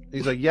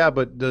 He's like, yeah,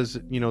 but does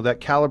that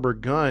caliber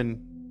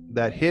gun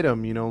that hit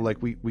him,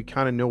 like we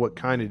kind of know what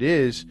kind it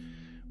is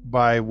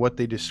by what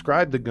they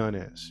described the gun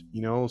as,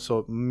 so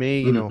it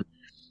may,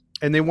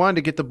 and they wanted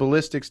to get the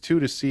ballistics too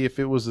to see if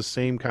it was the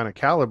same kind of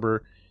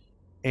caliber,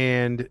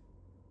 and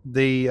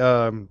they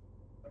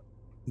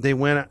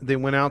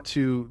went out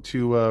to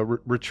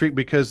retreat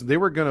because they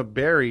were going to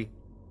bury,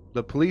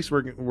 the police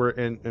were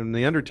and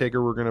the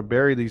Undertaker were going to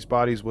bury these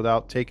bodies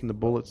without taking the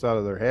bullets out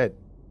of their head.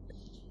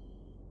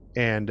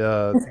 And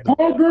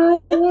Paul Bearer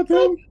with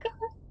him?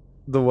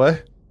 The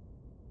what?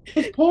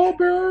 Was Paul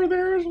Bearer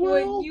there as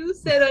well? When you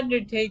said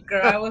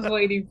Undertaker, I was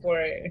waiting for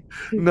it.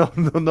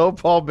 No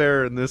Paul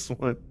Bearer in this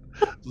one.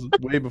 This was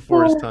way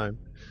before his time.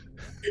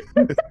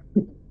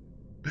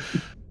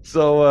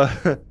 So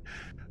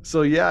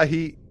yeah,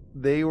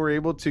 they were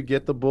able to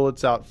get the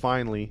bullets out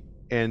finally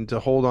and to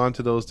hold on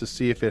to those to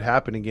see if it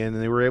happened again,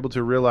 and they were able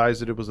to realize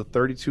that it was a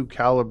 .32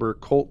 caliber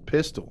Colt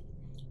pistol,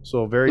 so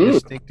a very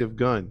distinctive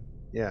gun.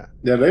 Yeah,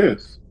 that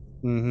is.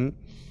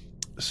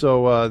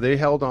 So they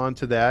held on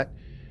to that.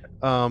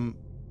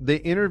 They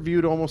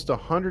interviewed almost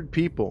 100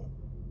 people,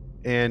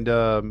 and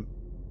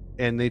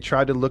they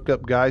tried to look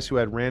up guys who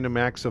had random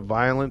acts of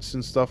violence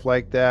and stuff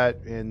like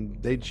that,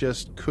 and they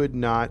just could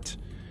not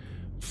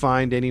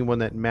find anyone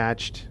that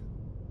matched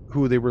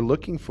who they were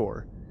looking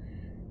for.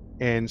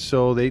 And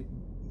so they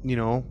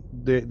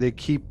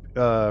keep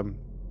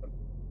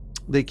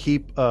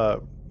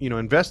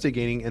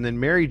investigating. And then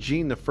Mary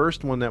Jean, the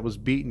first one that was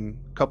beaten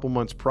a couple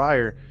months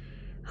prior,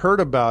 heard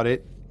about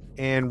it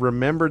and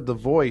remembered the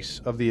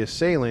voice of the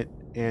assailant,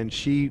 and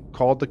she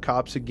called the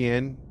cops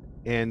again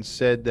and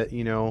said that,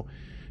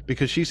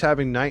 because she's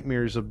having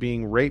nightmares of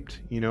being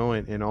raped,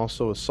 and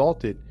also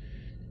assaulted.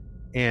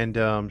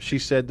 And she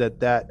said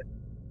that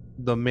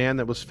the man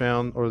that was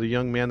found, or the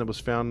young man that was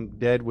found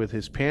dead with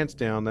his pants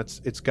down,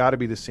 it's got to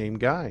be the same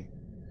guy.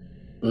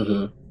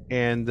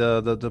 And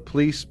the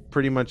police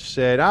pretty much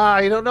said,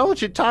 you don't know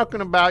what you're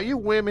talking about, you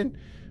women.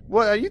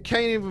 Well, you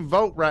can't even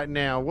vote right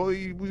now. Well,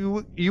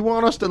 you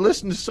want us to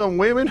listen to some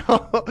women?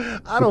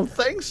 I don't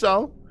think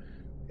so.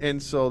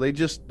 And so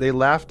they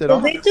laughed it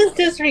off. They just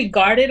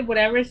disregarded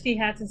whatever she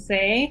had to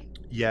say.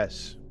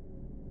 Yes.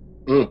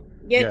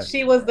 Yet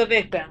she was the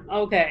victim.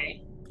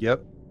 Okay.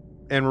 Yep.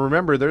 And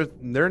remember,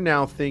 they're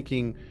now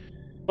thinking,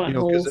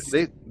 because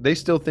they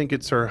still think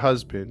it's her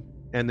husband,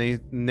 and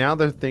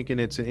they're thinking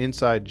it's an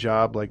inside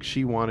job, like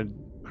she wanted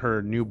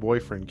her new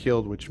boyfriend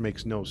killed, which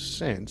makes no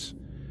sense.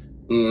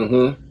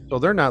 So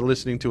they're not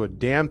listening to a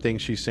damn thing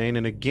she's saying.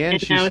 And again,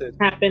 she said, it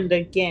happened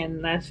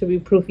again. That should be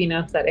proof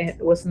enough that it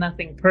was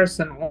nothing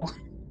personal.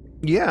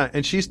 Yeah,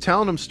 and she's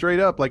telling them straight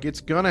up, like,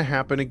 it's gonna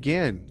happen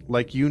again.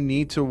 Like, you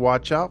need to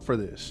watch out for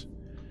this.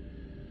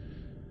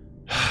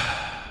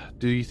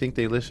 Do you think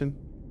they listen?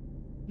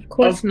 Of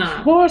course not.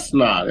 Of course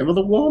not. It was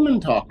a woman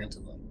talking to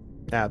them.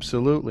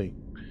 Absolutely.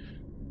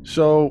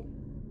 So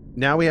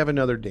now we have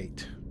another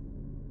date.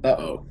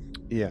 Uh-oh.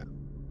 Yeah.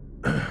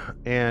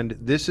 And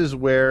this is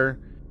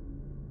where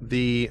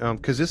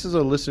because this is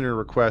a listener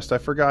request. I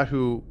forgot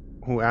who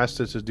asked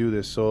us to do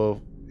this.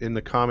 So in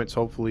the comments,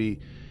 hopefully,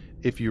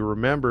 if you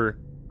remember,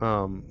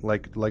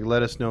 like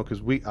let us know,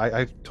 because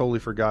I totally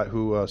forgot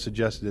who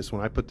suggested this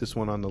one. I put this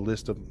one on the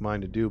list of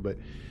mine to do, but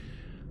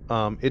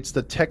it's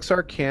the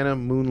Texarkana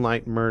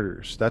Moonlight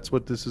Murders. That's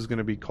what this is going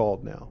to be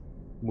called now.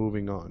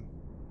 Moving on,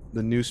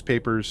 the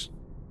newspapers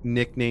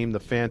nicknamed the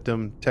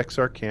Phantom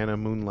Texarkana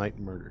Moonlight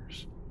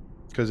Murders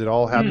because it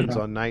all happens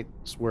on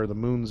nights where the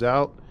moon's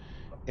out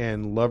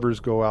and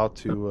lovers go out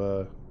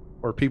to,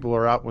 or people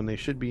are out when they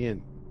should be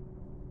in.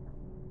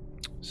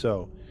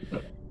 So,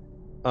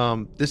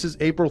 this is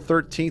April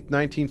 13th,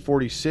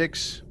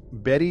 1946.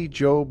 Betty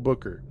Jo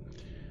Booker.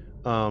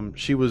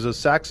 She was a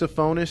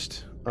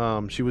saxophonist.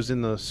 She was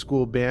in the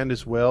school band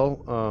as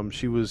well.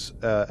 She was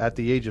at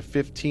the age of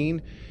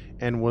 15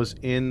 and was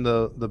in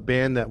the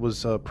band that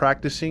was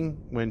practicing.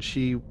 When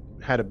she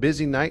had a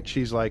busy night,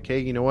 she's like, hey,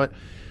 you know what?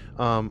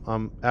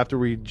 After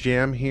we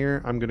jam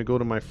here, I'm going to go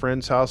to my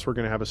friend's house. We're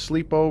going to have a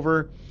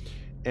sleepover.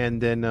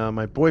 And then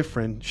my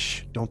boyfriend,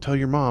 don't tell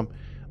your mom,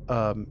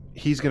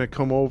 he's going to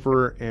come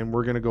over and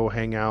we're going to go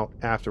hang out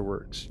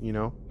afterwards,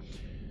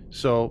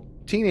 So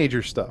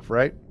teenager stuff,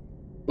 right?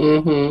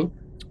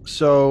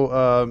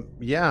 So,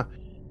 yeah,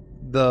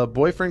 the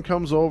boyfriend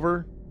comes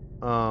over,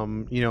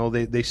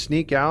 they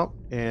sneak out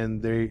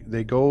and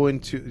they go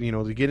into,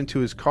 they get into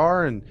his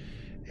car and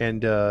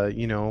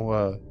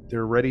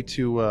they're ready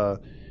to,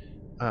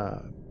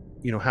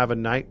 have a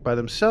night by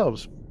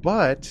themselves.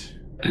 But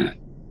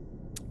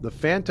the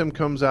Phantom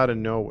comes out of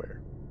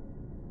nowhere.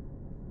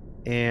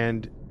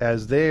 And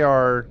as they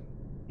are,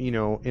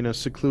 in a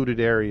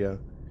secluded area,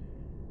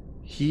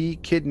 he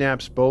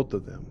kidnaps both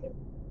of them.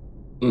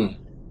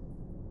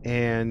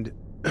 And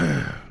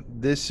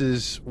this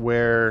is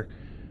where,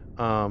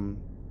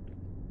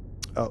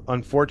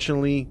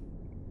 unfortunately,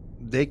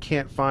 they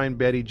can't find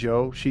Betty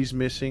Jo. She's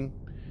missing.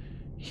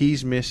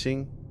 He's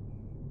missing.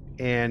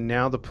 and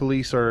now the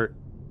police are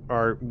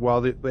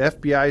while the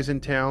FBI is in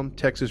town,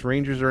 Texas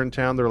Rangers are in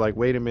town. They're like,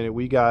 wait a minute,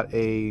 we got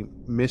a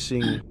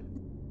missing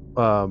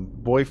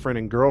boyfriend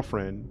and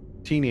girlfriend,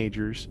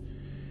 teenagers.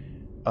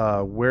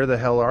 Where the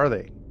hell are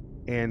they?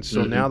 And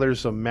so now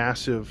there's a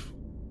massive,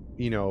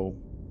 they're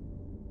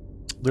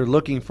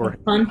looking for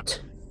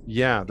hunt.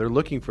 Yeah, they're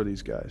looking for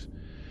these guys,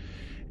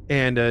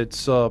 and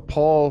it's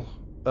Paul.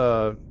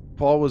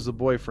 Paul was the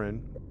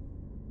boyfriend,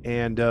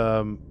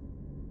 and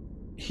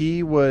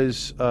he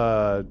was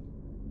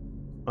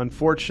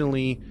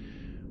unfortunately,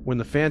 when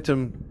the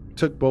Phantom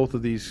took both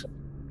of these,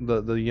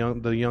 the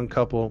young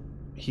couple,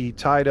 he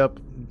tied up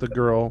the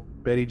girl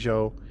Betty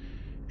Jo,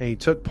 and he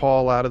took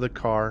Paul out of the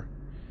car,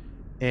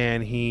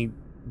 and he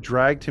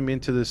dragged him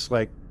into this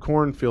like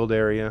cornfield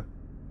area,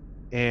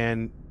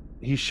 and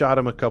he shot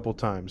him a couple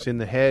times in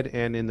the head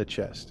and in the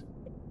chest.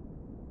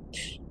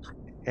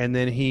 And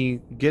then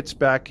he gets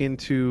back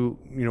into,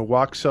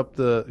 walks out of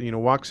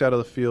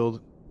the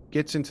field,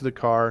 gets into the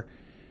car,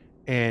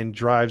 and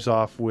drives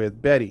off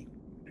with Betty.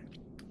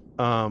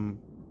 The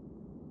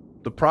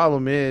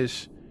problem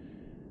is,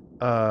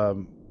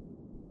 Paul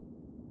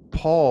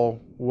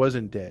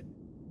wasn't dead.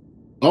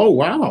 Oh,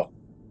 wow.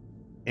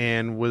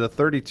 And with a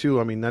 32,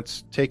 I mean,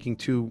 that's taking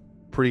 2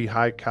 pretty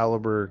high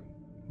caliber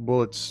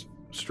bullets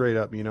straight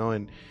up,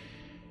 and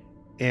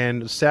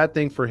the sad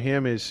thing for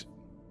him is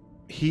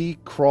he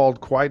crawled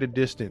quite a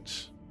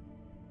distance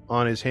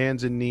on his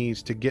hands and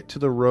knees to get to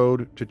the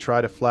road to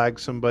try to flag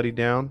somebody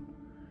down.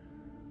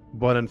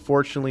 But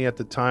unfortunately, at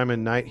the time of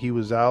night he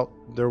was out,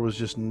 there was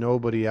just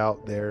nobody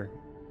out there,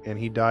 and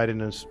he died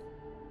in a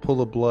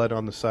pool of blood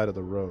on the side of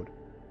the road.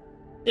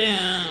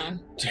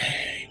 Damn.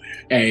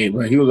 Hey,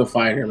 but he was a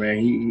fighter,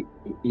 man.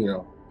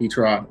 He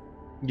tried.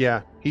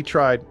 Yeah, he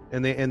tried,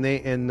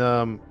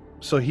 and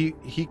so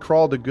he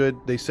crawled a good,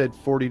 they said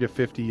 40 to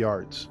 50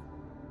 yards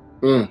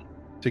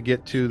to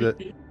get to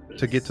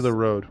the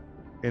road,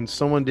 and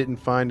someone didn't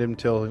find him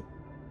till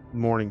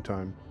morning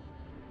time.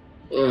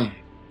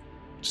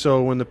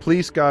 So when the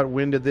police got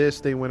wind of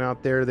this, they went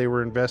out there. They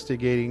were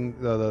investigating.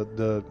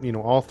 The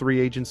all 3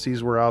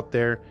 agencies were out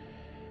there,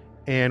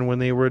 and when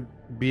they would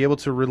be able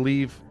to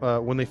relieve,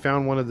 when they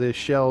found one of the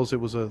shells,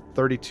 it was a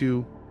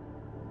 32.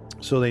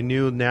 So they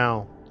knew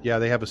now, yeah,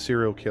 they have a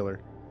serial killer.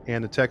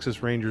 And the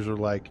Texas Rangers are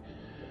like,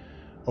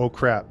 oh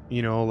crap,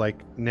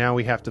 like now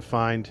we have to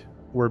find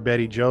where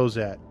Betty Jo's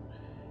at.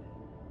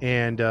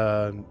 And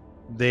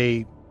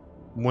they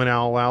went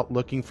all out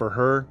looking for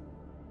her.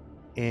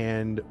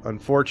 And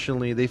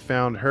unfortunately, they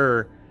found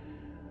her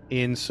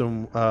in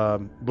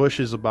some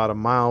bushes about a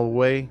mile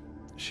away.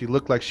 She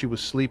looked like she was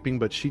sleeping,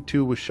 but she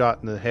too was shot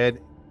in the head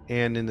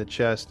and in the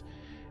chest,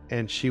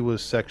 and she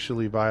was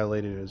sexually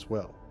violated as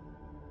well.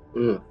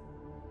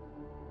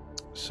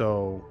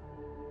 So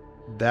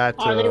that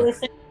are they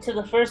listening to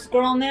the first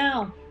girl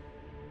now?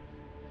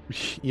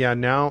 Yeah,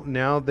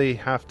 now they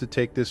have to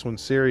take this one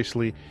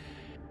seriously.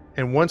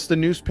 And once the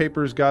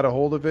newspapers got a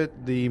hold of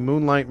it, the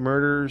Moonlight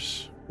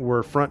murders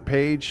were front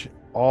page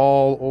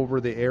all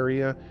over the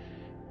area,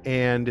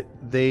 and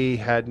they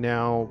had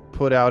now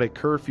put out a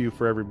curfew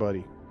for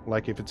everybody.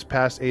 Like, if it's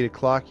past 8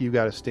 o'clock, you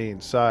got to stay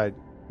inside.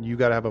 You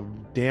got to have a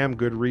damn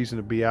good reason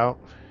to be out.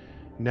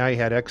 Now you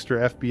had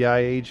extra FBI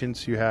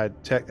agents, you had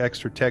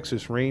extra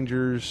Texas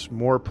Rangers,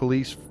 more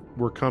police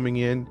were coming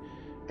in,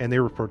 and they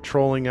were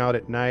patrolling out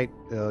at night.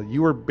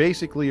 You were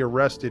basically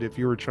arrested if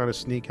you were trying to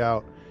sneak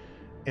out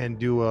and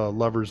do a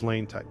lover's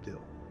lane type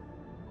deal.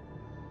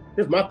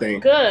 Here's my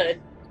thing.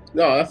 Good.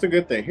 No, that's a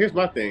good thing. Here's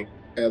my thing.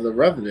 As a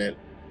resident,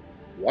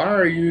 why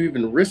are you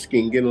even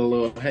risking getting a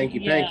little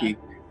hanky-panky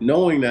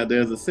knowing that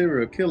there's a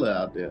serial killer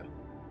out there?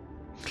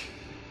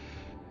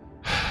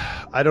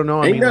 I don't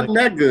know. Ain't nothing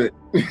that good.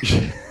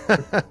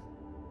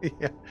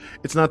 Yeah,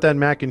 it's not that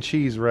mac and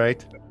cheese,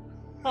 right?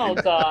 Oh,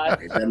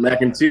 God. Ain't that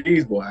mac and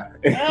cheese, boy.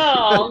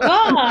 Oh,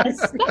 God,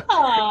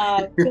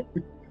 stop.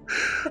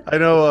 I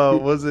know,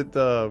 was it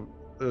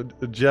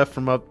Jeff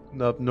from up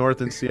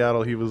north in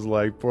Seattle? He was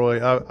like, boy,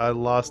 I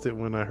lost it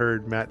when I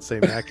heard Matt say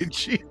mac and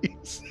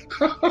cheese.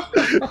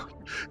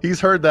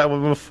 He's heard that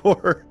one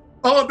before.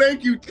 Oh,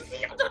 thank you.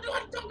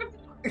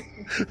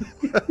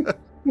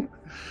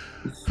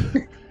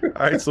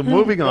 All right, so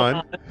moving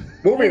on.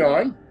 Moving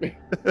on.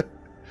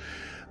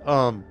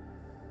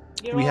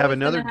 We have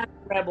another. Have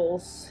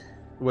rebels.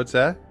 What's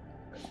that?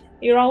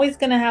 You're always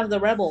gonna have the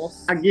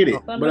rebels. I get it.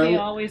 Somebody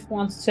always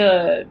wants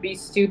to be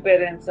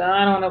stupid and say,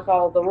 I don't know,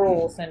 follow the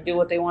rules and do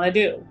what they want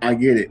to do. I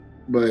get it,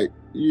 but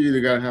you either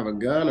gotta have a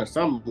gun or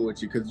something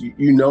with you because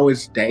you know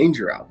it's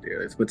danger out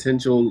there. It's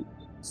potential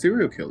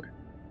serial killer.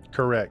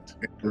 Correct.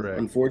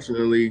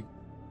 Unfortunately,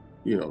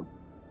 2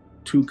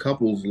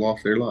 couples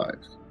lost their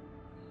lives.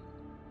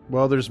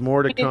 Well, there's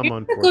more to come.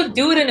 If you go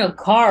do it in a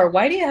car,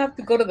 why do you have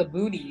to go to the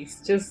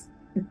boonies? Just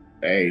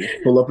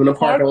pull up in the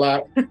parking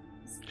lot.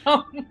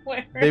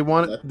 Somewhere. They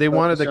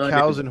wanted the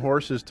cows and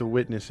horses to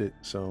witness it,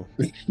 so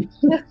they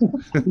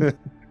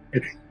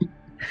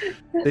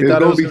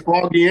thought it would be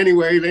foggy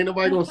anyway. Ain't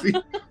nobody gonna see.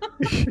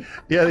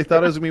 Yeah, they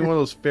thought it was gonna be one of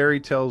those fairy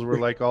tales where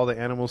like all the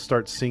animals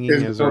start singing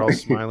as they're all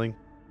smiling.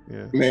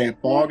 Yeah. Man,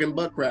 fog and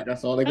butt crack.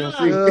 That's all they're gonna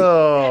see.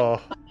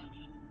 Oh.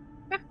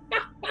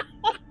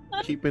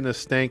 Keeping the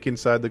stank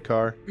inside the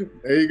car.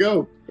 There you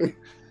go.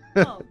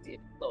 Oh dear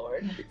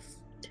Lord.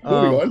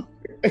 Moving on.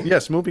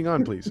 Yes, moving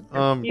on, please.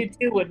 You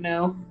too would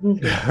know.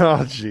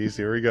 Oh, jeez,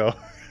 here we go.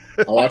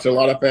 I watch a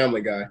lot of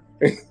Family Guy.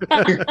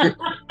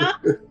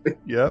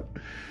 Yep.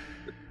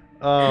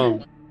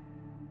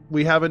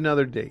 We have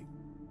another date.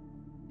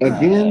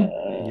 Again?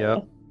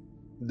 Yep.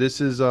 This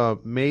is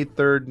May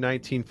 3rd,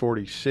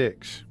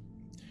 1946.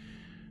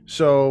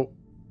 So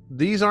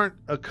these aren't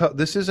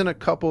this isn't a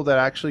couple that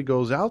actually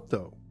goes out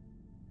though.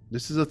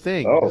 This is a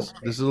thing. Oh. This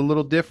is a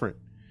little different.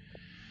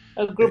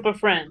 A group of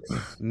friends.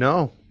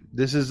 No,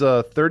 this is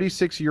a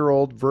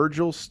 36-year-old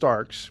Virgil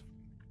Starks.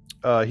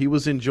 He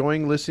was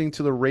enjoying listening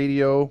to the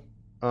radio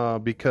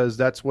because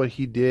that's what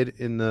he did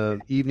in the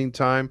evening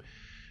time,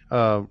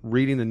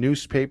 reading the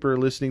newspaper,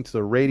 listening to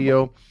the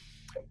radio.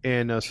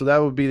 And so that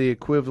would be the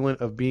equivalent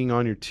of being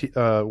on your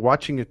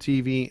watching a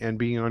TV and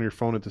being on your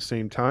phone at the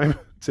same time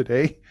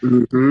today.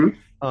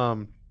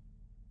 Mm-hmm.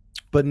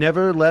 But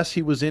nevertheless,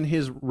 he was in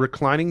his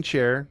reclining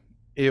chair.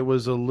 It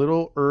was a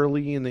little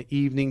early in the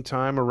evening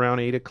time, around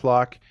 8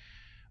 o'clock.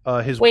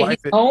 His Wait, wife,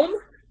 he's home?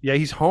 yeah,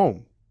 he's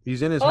home.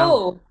 He's in his house.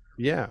 Oh,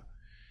 Yeah.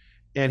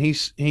 And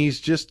he's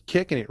just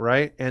kicking it,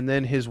 right? And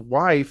then his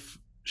wife,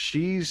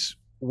 she's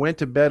went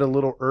to bed a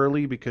little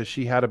early because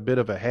she had a bit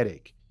of a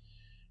headache.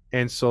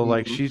 And so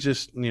like she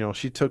just,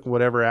 she took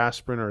whatever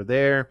aspirin are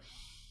there.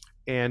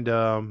 And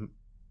all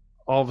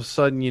of a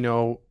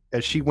sudden,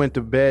 as she went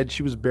to bed,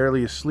 she was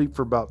barely asleep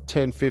for about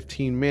 10,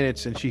 15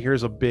 minutes, and she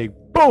hears a big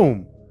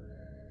boom.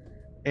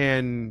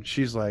 And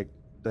she's like,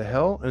 the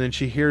hell? And then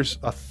she hears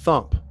a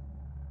thump.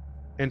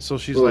 And so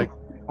she's like,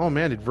 oh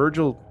man, did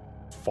Virgil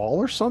fall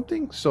or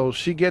something? So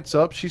she gets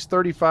up. She's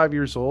 35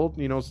 years old.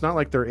 It's not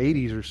like they're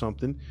 80s or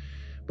something,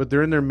 but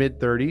they're in their mid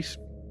 30s.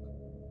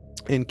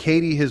 And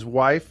Katie, his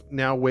wife,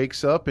 now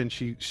wakes up and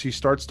she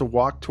starts to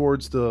walk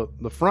towards the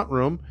front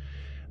room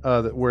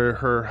where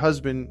her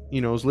husband,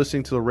 is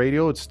listening to the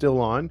radio. It's still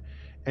on.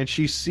 And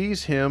she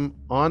sees him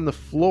on the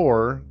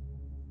floor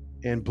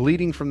and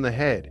bleeding from the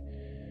head.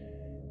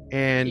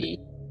 And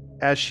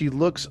as she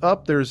looks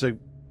up, there's a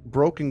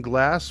broken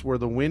glass where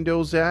the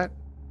window's at,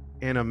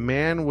 and a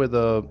man with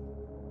a,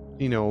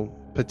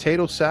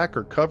 potato sack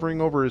or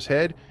covering over his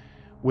head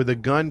with a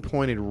gun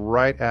pointed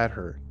right at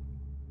her.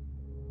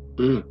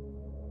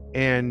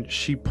 And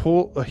he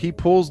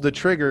pulls the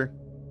trigger,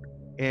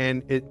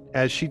 and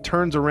as she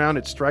turns around,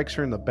 it strikes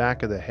her in the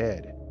back of the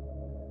head.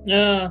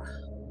 yeah.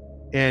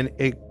 And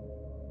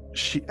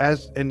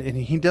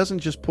he doesn't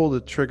just pull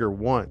the trigger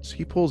once,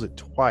 he pulls it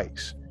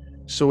twice.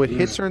 So it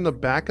hits her in the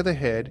back of the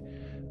head,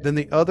 then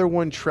the other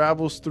one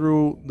travels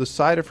through the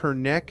side of her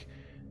neck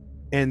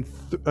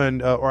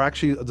or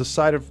actually the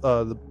side of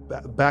the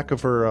back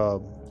of her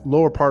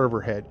lower part of her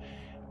head,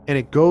 and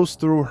it goes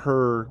through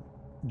her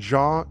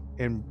jaw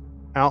and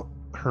out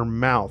her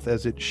mouth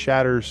as it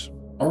shatters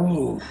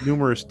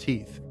numerous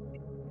teeth.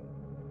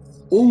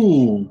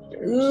 Ooh.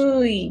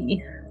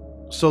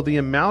 So the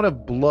amount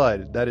of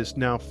blood that is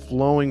now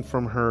flowing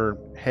from her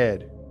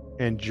head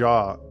and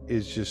jaw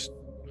is just,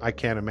 I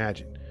can't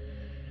imagine.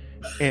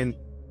 And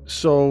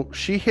so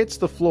she hits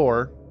the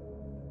floor,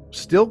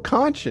 still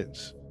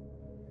conscious.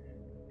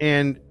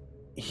 And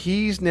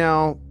she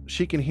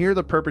can hear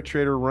the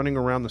perpetrator running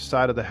around the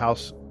side of the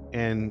house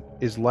and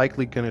is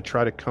likely going to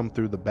try to come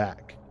through the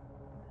back.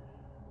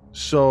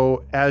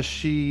 So as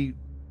she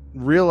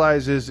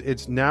realizes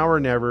it's now or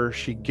never,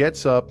 she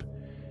gets up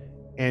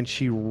and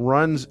she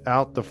runs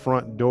out the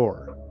front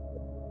door.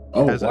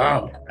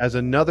 As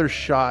another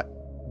shot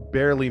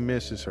barely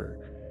misses her.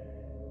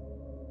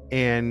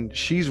 And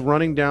she's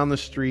running down the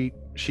street.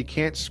 She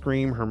can't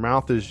scream. Her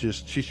mouth is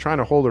she's trying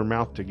to hold her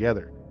mouth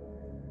together.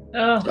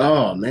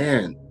 Oh,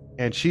 man.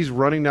 And she's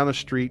running down the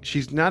street.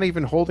 She's not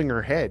even holding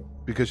her head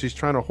because she's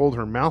trying to hold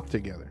her mouth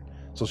together.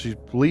 So she's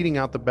bleeding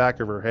out the back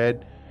of her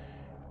head.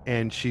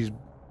 And she's,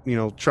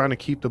 trying to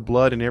keep the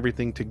blood and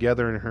everything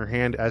together in her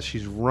hand as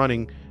she's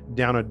running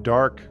down a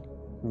dark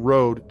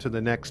road to the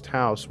next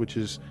house, which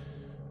is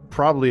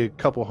probably a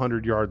couple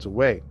 100 yards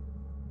away.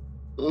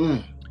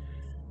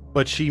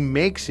 But she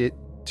makes it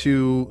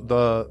to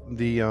the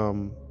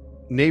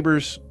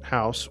neighbor's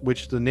house,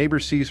 which the neighbor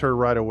sees her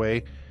right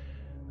away,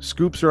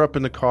 scoops her up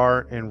in the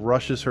car, and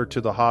rushes her to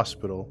the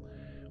hospital,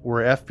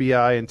 where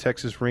FBI and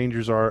Texas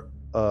Rangers are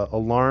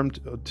alarmed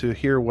to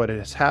hear what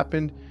has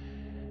happened.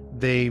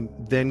 They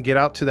then get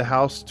out to the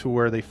house to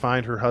where they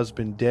find her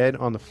husband dead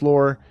on the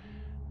floor.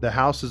 The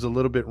house is a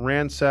little bit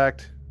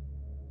ransacked,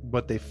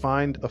 but they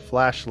find a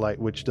flashlight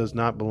which does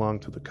not belong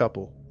to the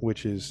couple,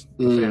 which is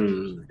the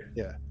family.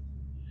 Yeah.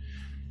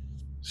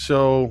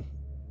 So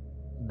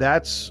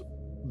that's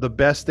the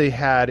best they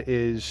had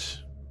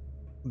is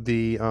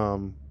the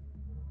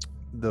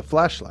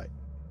flashlight.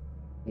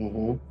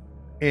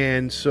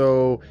 And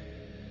so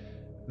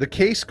the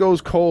case goes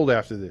cold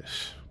after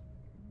this.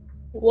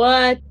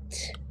 What?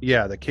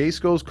 Yeah, the case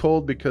goes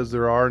cold because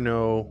there are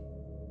no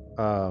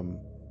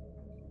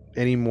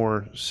any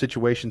more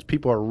situations.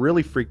 People are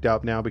really freaked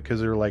out now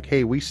because they're like,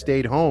 hey, we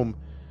stayed home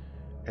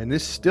and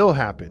this still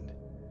happened.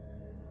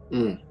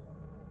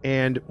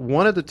 And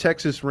one of the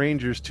Texas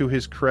Rangers, to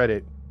his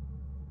credit,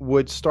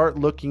 would start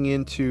looking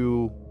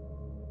into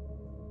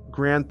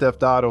Grand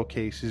Theft Auto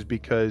cases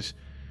because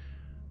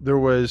there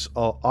was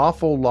an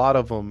awful lot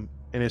of them,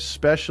 and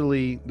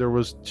especially there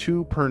was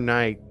 2 per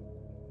night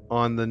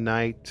on the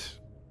night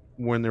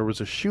when there was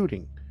a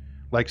shooting.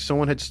 Like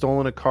someone had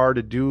stolen a car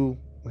to do,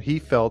 he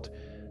felt,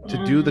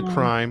 to do the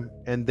crime,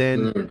 and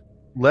then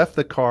left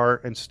the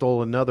car and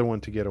stole another one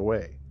to get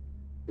away.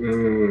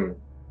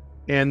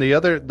 And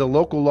the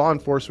local law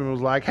enforcement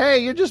was like, hey,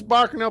 you're just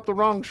barking up the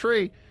wrong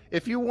tree.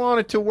 If you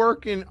wanted to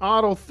work in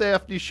auto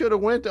theft, you should have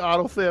went to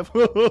auto theft.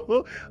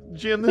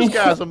 Jim, this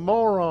guy's a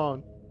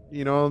moron.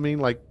 You know what I mean?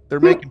 Like, they're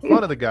making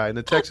fun of the guy. And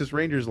the Texas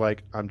Rangers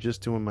like, I'm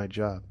just doing my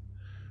job.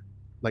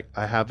 Like,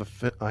 I have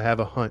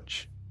a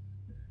hunch.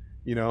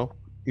 You know?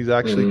 He's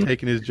actually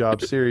taking his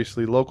job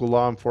seriously. Local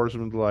law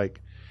enforcement like,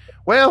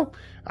 well,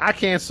 I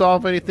can't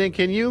solve anything.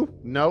 Can you?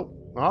 Nope.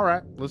 All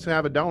right. Let's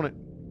have a donut.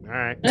 All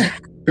right.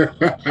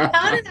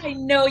 How did I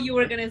know you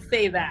were going to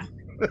say that?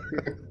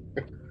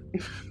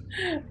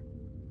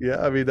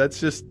 Yeah, I mean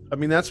that's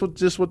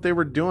what they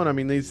were doing. I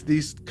mean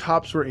these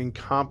cops were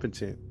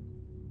incompetent,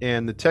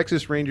 and the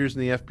Texas Rangers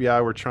and the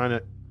FBI were trying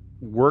to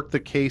work the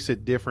case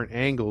at different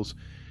angles,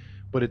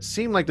 but it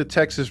seemed like the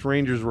Texas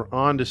Rangers were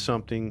onto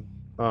something,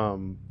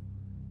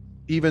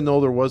 even though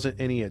there wasn't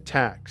any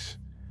attacks,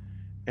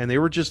 and they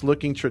were just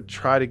looking to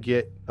try to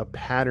get a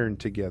pattern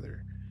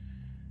together.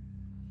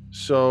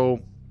 So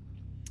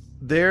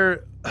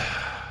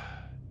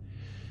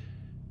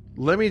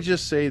let me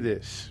just say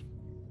this.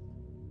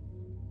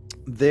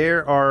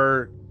 There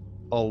are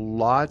a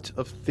lot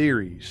of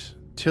theories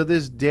to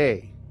this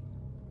day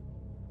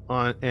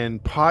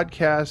and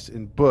podcasts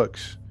and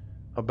books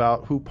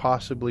about who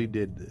possibly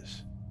did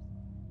this.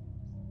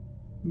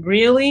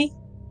 Really?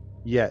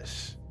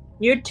 Yes.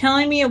 You're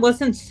telling me it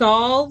wasn't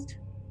solved?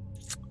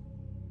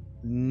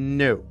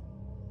 No.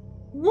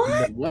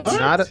 What?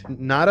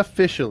 Not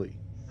officially.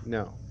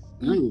 No.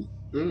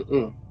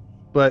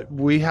 But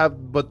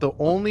the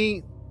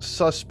only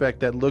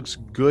suspect that looks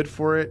good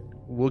for it,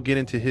 we'll get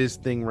into his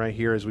thing right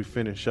here as we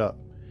finish up.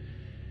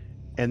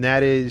 And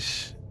that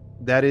is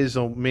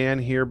a man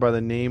here by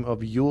the name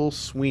of Yule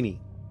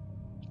Sweeney.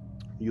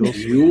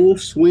 Yule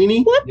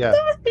Sweeney? What Yeah.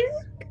 the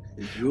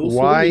heck? Yule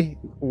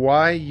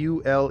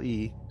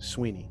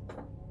Sweeney.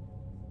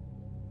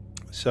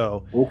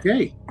 So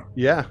Okay.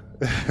 yeah.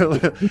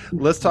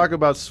 Let's talk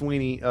about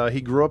Sweeney.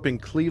 He grew up in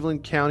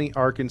Cleveland County,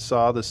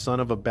 Arkansas, the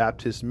son of a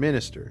Baptist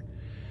minister.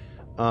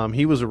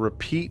 He was a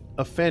repeat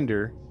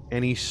offender,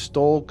 and he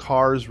stole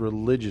cars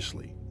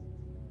religiously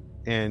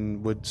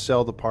and would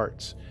sell the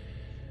parts.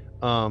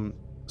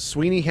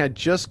 Sweeney had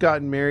just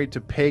gotten married to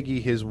Peggy,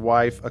 his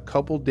wife, a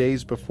couple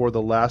days before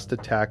the last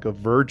attack of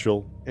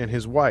Virgil and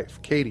his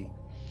wife, Katie.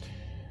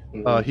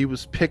 He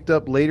was picked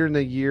up later in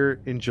the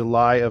year in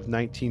July of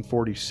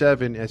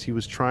 1947 as he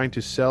was trying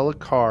to sell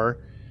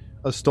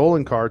a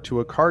stolen car to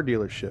a car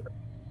dealership.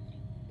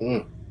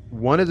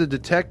 One of the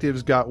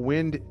detectives got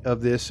wind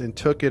of this and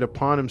took it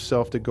upon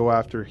himself to go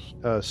after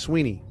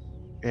Sweeney.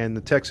 And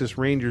the Texas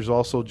Rangers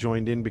also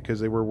joined in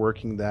because they were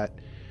working that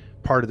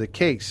part of the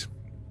case.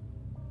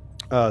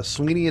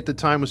 Sweeney at the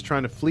time was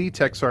trying to flee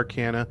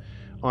Texarkana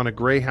on a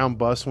Greyhound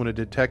bus when a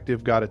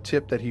detective got a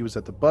tip that he was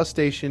at the bus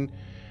station,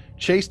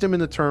 chased him in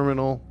the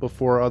terminal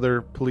before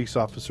other police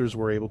officers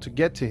were able to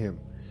get to him.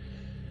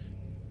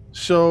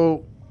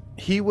 So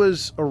he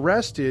was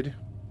arrested,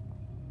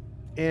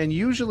 and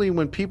usually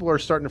when people are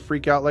starting to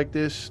freak out like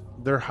this,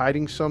 they're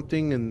hiding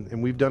something,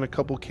 and we've done a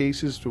couple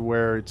cases to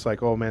where it's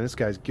like, oh man, this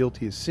guy's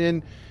guilty as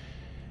sin.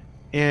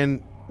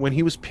 And when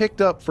he was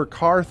picked up for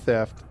car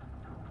theft,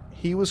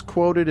 he was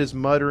quoted as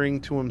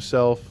muttering to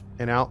himself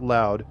and out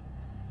loud,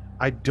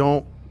 I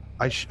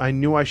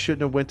knew I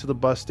shouldn't have went to the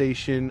bus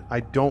station.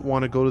 I don't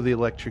want to go to the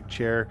electric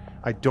chair.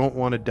 I don't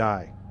want to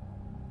die.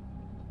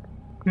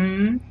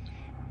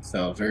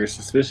 Sounds very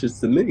suspicious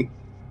to me.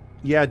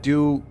 Yeah,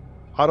 do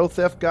auto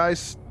theft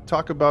guys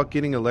talk about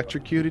getting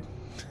electrocuted?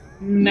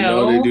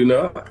 No, they do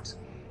not.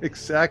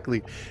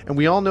 Exactly. And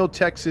we all know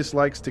Texas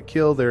likes to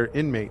kill their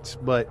inmates,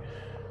 but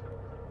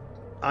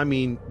I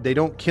mean, they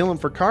don't kill them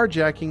for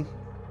carjacking.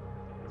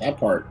 That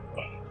part.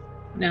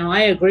 No,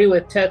 I agree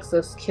with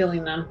Texas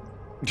killing them.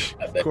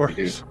 Of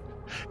course.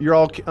 You're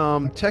all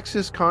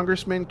Texas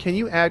congressmen. Can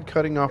you add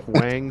cutting off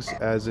wangs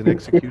as an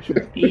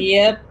execution?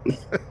 Yep.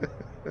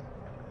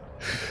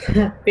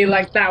 Feel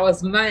like that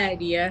was my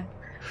idea.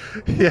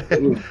 Yeah.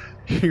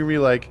 You're me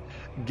like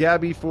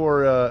Gabby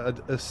for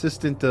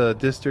assistant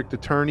district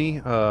attorney.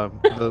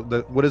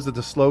 What is it?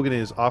 The slogan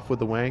is "Off with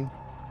the wang."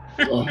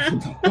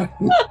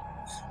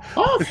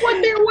 Off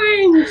with their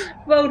wings.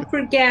 Vote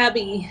for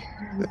Gabby.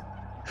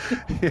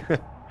 Yeah.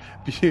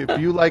 If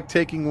you like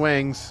taking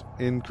wangs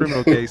in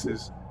criminal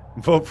cases,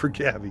 vote for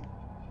Gabby.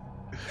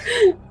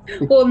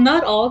 Well,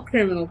 not all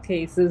criminal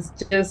cases,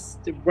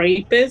 just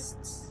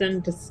rapists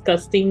and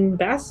disgusting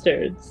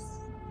bastards.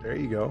 There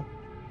you go.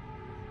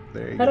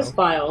 There you go.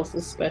 Pedophiles,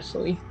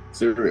 especially.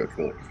 Serial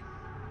killers.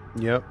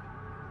 Yep.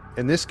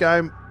 And this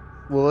guy,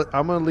 well,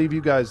 I'm going to leave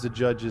you guys to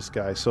judge this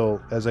guy.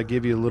 So as I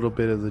give you a little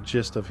bit of the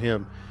gist of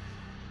him.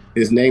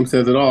 His name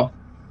says it all.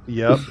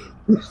 Yep.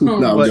 No,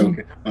 I'm But-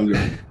 joking. I'm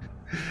joking.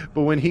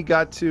 But when he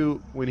got to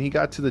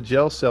the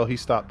jail cell, he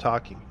stopped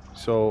talking.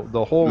 So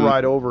the whole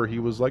ride over, he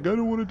was like, "I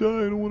don't want to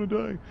die. I don't want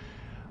to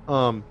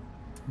die."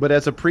 But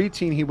as a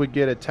preteen, he would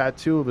get a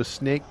tattoo of a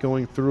snake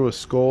going through a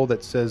skull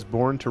that says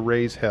 "Born to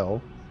Raise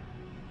Hell."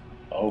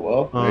 Oh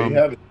well, there you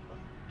have it.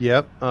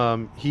 Yep.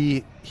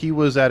 He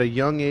was at a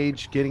young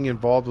age getting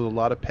involved with a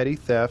lot of petty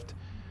theft.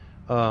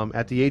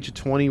 At the age of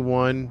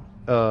 21,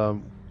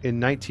 in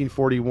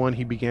 1941,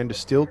 he began to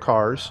steal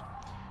cars.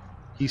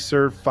 He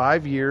served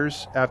 5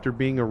 years after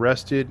being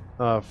arrested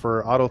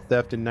for auto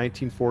theft in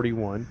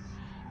 1941.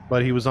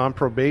 But he was on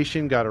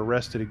probation, got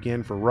arrested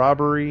again for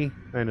robbery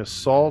and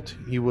assault.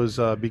 He was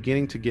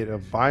beginning to get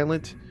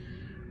violent.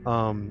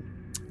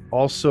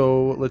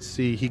 Also, let's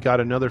see, he got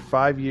another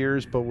 5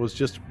 years, but was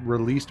just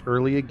released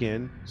early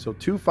again. So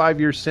 2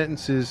 5-year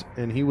sentences,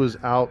 and he was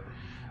out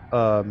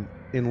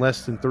in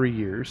less than 3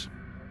 years.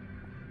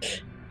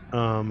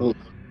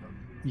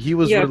 He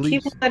was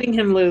released. Keep letting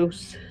him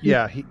loose.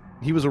 Yeah,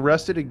 he was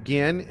arrested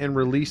again and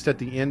released at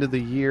the end of the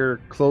year,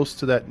 close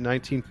to that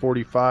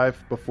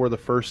 1945, before the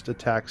first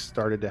attacks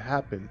started to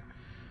happen.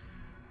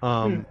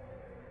 And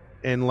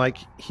like,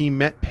 he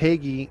met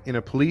Peggy in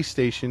a police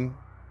station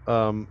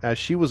as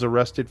she was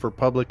arrested for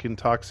public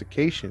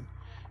intoxication,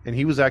 and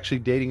he was actually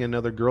dating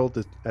another girl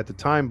at the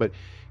time, but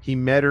he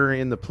met her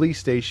in the police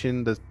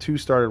station. The two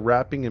started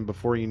rapping, and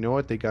before you know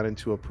it, they got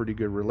into a pretty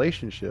good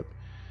relationship.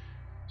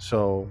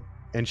 So,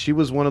 and she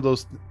was one of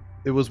those.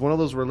 It was one of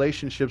those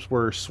relationships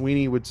where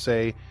Sweeney would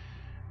say,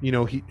 you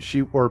know,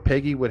 she or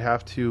Peggy would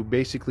have to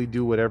basically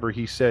do whatever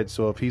he said.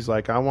 So if he's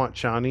like, "I want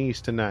Chinese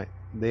tonight,"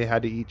 they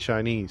had to eat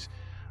Chinese.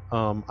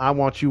 "I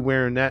want you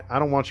wearing that. I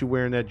don't want you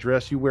wearing that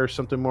dress. You wear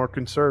something more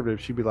conservative."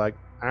 She'd be like,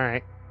 "All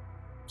right."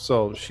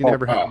 So she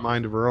never had a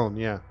mind of her own.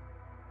 Yeah.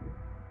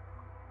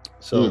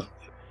 So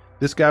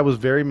this guy was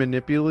very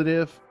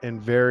manipulative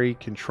and very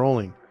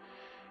controlling.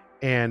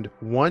 And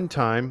one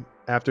time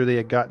after they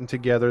had gotten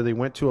together, they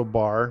went to a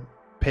bar.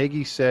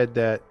 Peggy said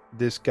that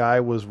this guy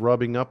was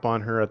rubbing up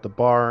on her at the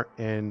bar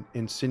and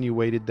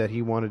insinuated that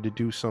he wanted to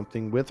do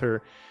something with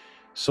her.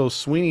 So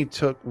Sweeney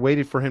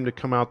waited for him to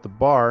come out the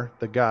bar,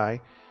 the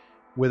guy,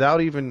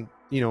 without even,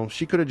 you know,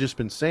 she could have just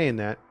been saying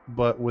that,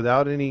 but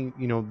without any,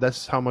 you know,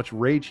 that's how much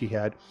rage he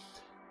had.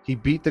 He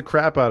beat the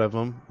crap out of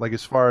him, like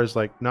as far as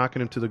like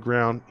knocking him to the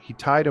ground. He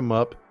tied him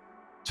up,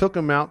 took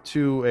him out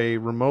to a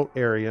remote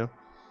area,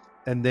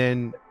 and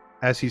then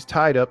as he's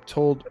tied up,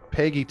 told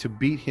Peggy to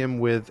beat him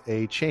with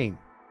a chain.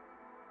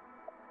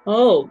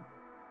 Oh.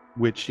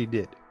 Which she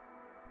did.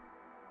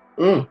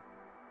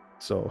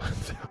 So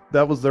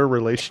that was their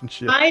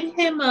relationship. Tied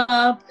him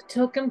up,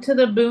 took him to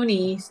the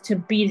boonies to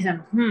beat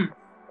him.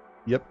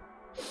 Yep.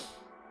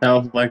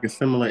 Sounds like a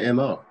similar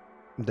MO.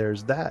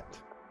 There's that.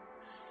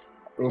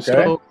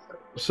 Okay.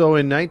 So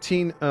in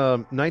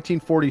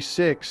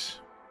 1946,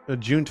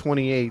 June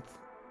 28th,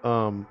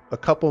 a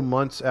couple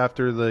months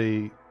after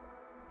the,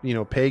 you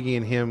know, Peggy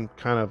and him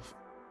kind of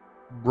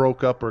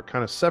broke up or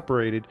kind of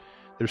separated,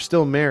 they're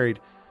still married.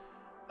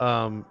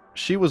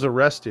 She was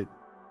arrested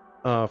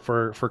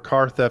for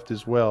car theft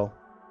as well,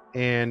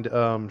 and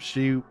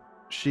she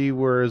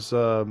was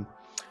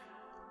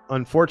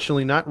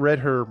unfortunately not read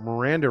her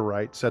Miranda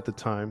rights at the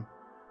time,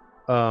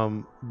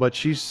 but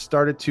she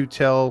started to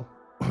tell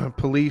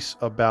police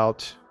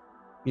about,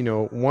 you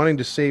know, wanting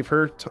to save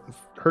her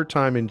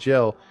time in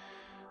jail,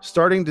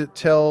 starting to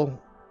tell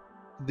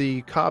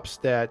the cops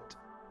that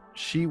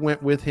she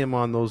went with him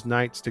on those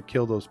nights to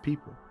kill those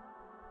people.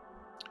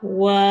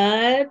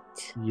 What?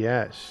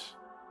 Yes.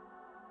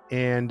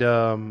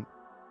 And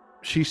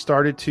she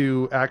started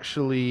to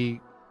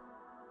actually,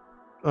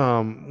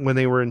 when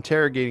they were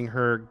interrogating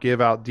her, give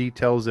out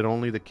details that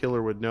only the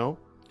killer would know.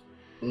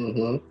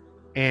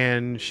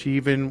 And she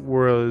even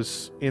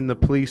was in the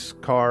police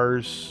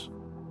cars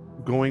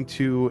going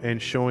to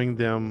and showing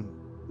them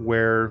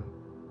where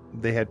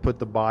they had put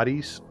the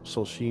bodies,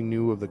 so she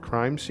knew of the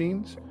crime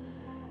scenes.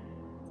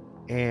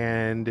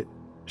 And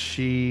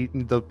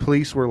the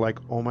police were like,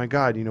 "Oh my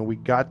God, you know, we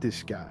got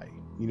this guy."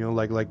 You know,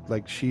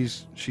 like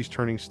she's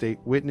turning state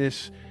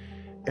witness.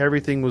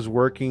 Everything was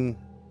working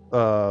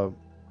the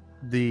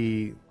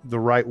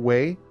right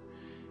way,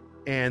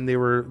 and they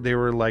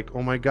were like,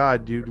 "Oh my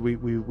God, dude,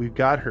 we've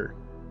got her.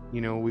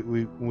 You know,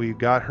 we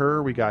got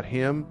her, we got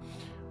him."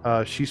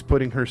 She's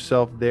putting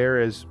herself there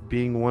as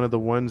being one of the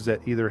ones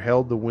that either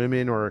held the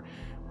women or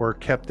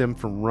kept them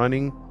from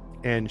running,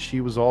 and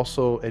she was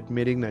also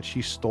admitting that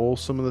she stole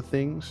some of the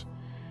things.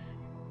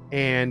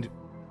 And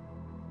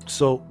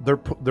so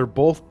they're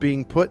both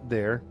being put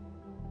there,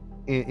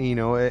 you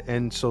know,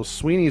 and so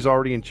Sweeney's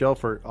already in jail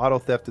for auto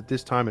theft at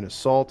this time and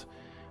assault,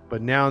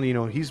 but now, you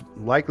know, he's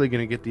likely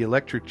going to get the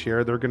electric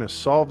chair. They're going to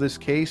solve this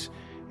case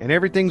and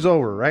everything's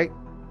over, right?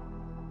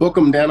 Book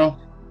him, Dano.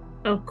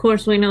 Of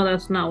course, we know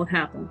that's not what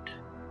happened.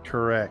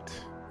 Correct.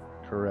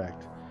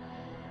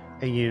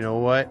 And you know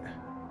what?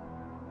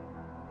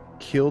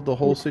 Killed the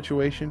whole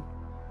situation.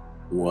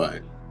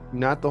 What?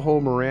 Not the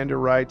whole Miranda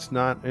rights,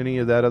 not any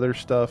of that other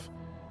stuff.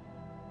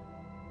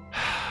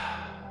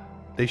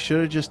 They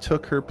should have just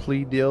took her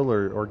plea deal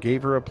or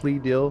gave her a plea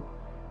deal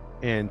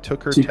and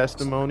took her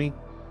testimony.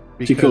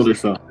 She killed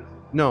herself.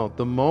 No,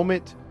 the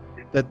moment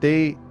that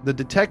the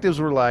detectives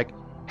were like,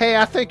 hey,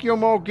 I think you're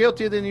more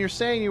guilty than you're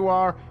saying you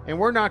are, and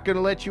we're not going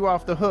to let you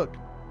off the hook.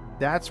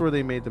 That's where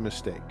they made the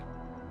mistake.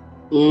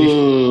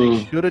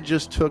 They should have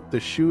just took the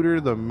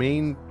shooter, the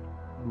main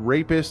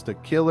rapist, the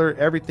killer,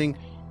 everything,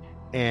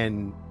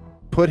 and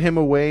put him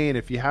away. And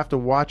if you have to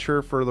watch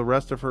her for the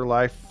rest of her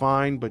life,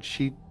 fine. But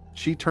she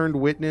turned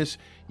witness.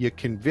 You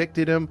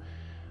convicted him.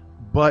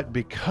 But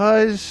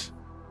because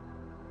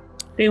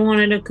they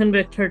wanted to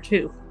convict her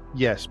too.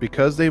 Yes,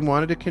 because they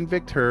wanted to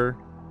convict her,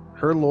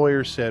 her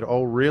lawyer said,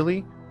 oh,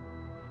 really?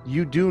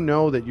 You do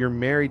know that you're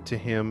married to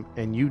him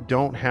and you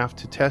don't have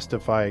to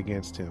testify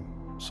against him.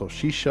 So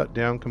she shut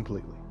down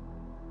completely.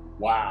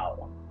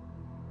 Wow.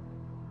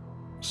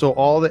 So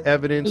all the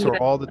evidence or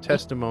all the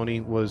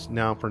testimony was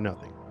now for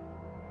nothing.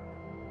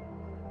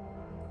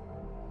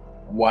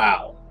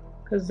 Wow.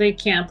 Because they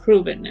can't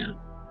prove it now.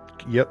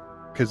 Yep,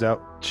 because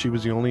she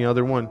was the only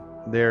other one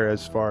there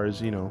as far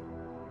as,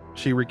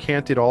 she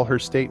recanted all her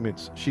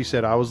statements. She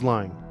said, I was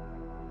lying.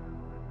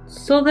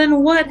 So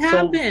then what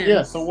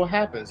happens? So what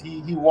happens?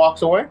 He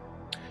walks away?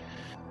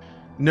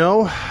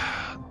 No.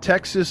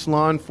 Texas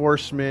law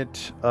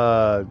enforcement,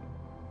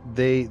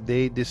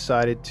 they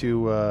decided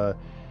to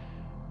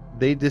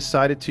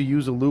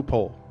use a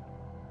loophole.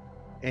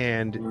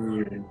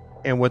 And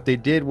what they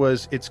did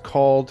was, it's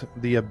called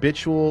the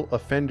Habitual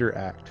Offender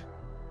Act.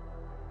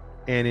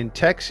 And in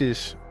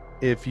Texas,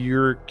 if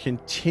you're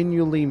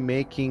continually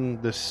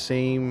making the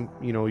same,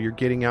 you're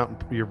getting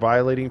out, you're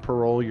violating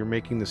parole, you're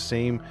making the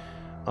same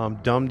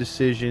dumb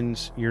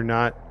decisions, you're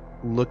not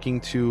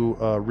looking to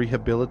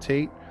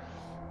rehabilitate,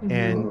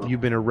 and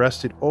you've been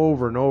arrested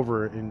over and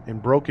over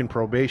and broken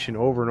probation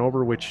over and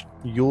over, which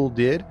Yule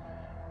did,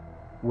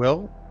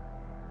 well,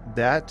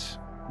 that,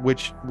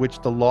 which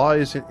the law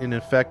isn't in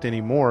effect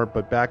anymore,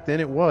 but back then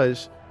it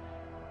was,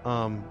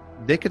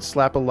 they could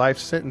slap a life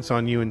sentence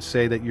on you and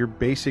say that you're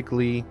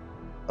basically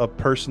a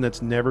person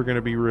that's never going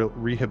to be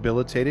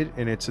rehabilitated,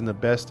 and it's in the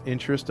best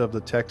interest of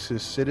the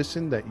Texas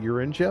citizen that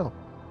you're in jail.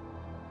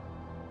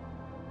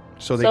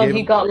 So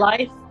he got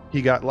life?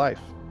 He got life.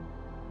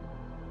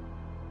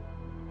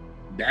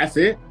 That's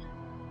it?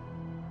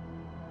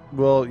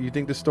 Well, you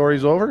think the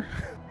story's over?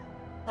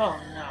 Oh,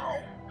 no.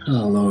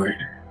 Oh, Lord.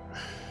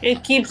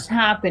 It keeps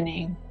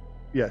happening.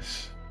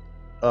 Yes.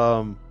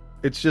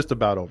 It's just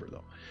about over,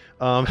 though.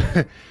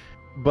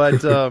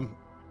 But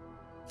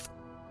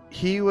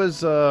he went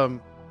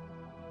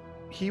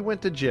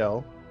to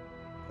jail,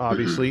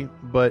 obviously,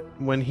 but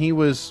when he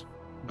was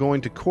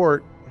going to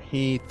court,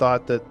 he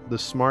thought that the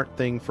smart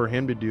thing for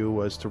him to do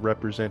was to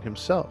represent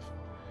himself.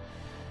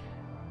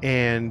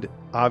 And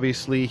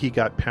obviously he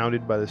got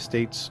pounded by the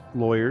state's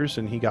lawyers,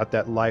 and he got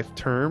that life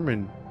term,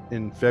 and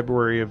in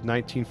February of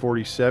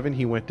 1947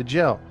 he went to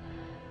jail.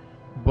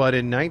 But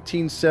in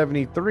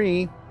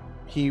 1973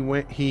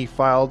 he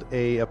filed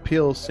a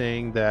appeal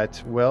saying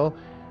that, well,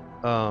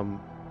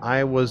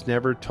 I was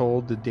never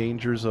told the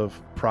dangers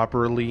of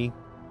properly,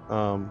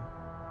 or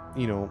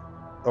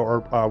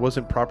I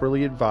wasn't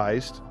properly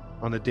advised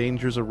on the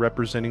dangers of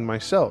representing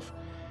myself,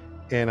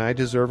 and I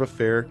deserve a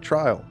fair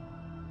trial.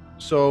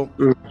 So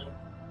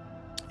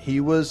he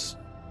was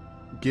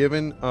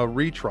given a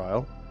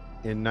retrial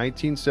in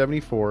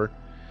 1974,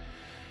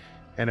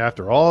 and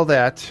after all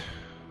that,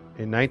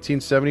 in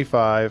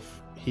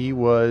 1975, he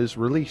was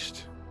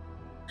released.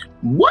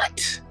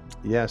 What?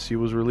 Yes, he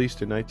was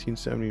released in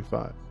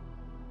 1975.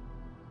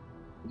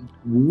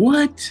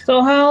 What?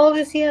 So how old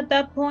is he at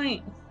that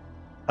point?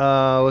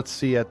 Let's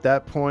see. At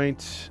that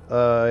point,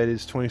 it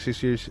is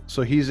 26 years.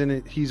 So he's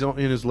in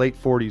his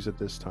late 40s at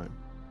this time.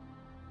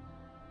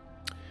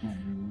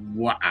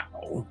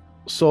 Wow.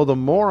 So the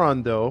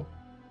moron, though,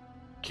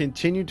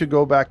 continued to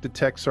go back to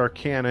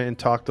Texarkana and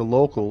talk to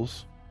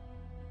locals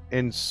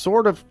and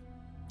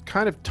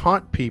kind of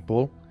taunt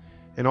people,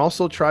 and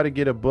also try to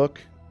get a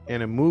book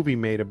and a movie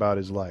made about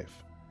his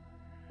life.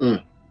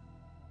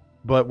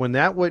 But when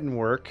that wouldn't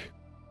work,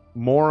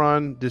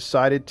 moron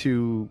decided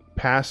to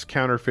pass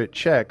counterfeit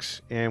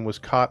checks and was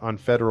caught on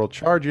federal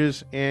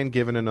charges and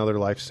given another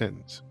life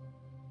sentence.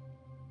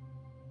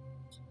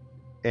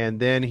 And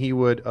then he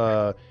would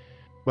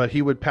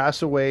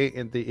pass away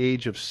at the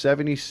age of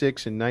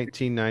 76 in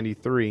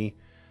 1993,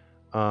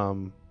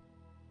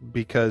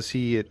 because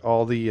he had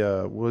all the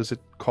what was it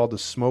called, the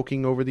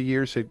smoking over the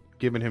years had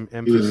given him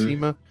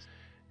emphysema,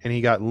 and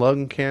he got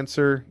lung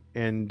cancer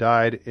and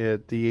died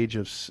at the age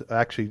of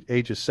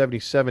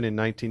 77 in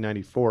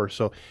 1994.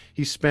 So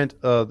he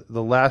spent the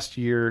last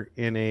year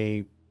in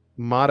a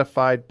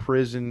modified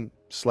prison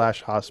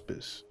 /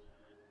 hospice.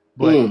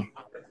 But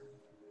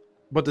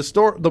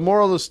the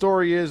moral of the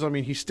story is, I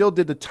mean, he still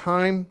did the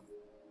time,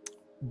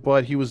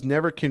 but he was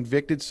never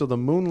convicted. So the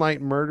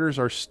Moonlight murders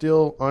are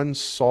still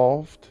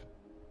unsolved.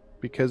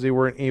 because they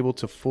weren't able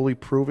to fully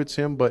prove it's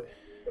him. But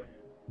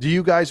do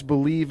you guys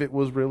believe it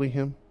was really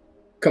him?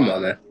 Come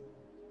on, man.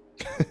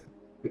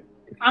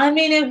 I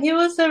mean, if he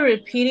was a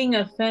repeating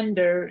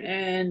offender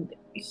and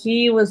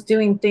he was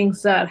doing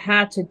things that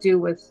had to do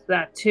with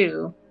that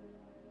too,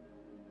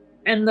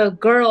 and the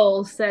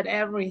girl said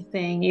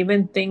everything,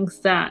 even things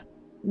that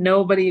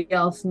nobody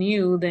else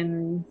knew,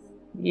 then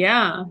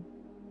yeah.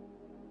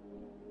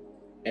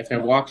 If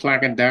it walks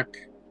like a duck,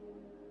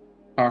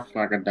 talks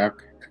like a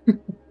duck, It's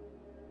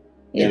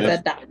Yeah,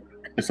 a duck.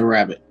 it's a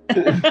rabbit.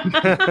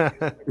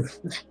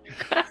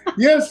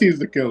 Yes, he's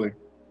the killer.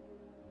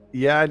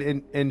 Yeah,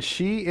 and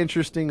she,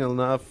 interesting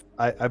enough,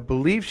 I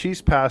believe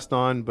she's passed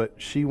on, but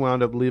she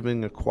wound up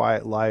living a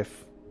quiet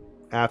life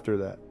after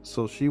that.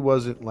 So she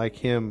wasn't like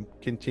him,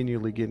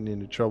 continually getting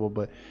into trouble.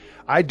 But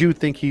I do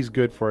think he's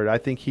good for it. I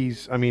think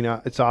I mean,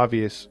 it's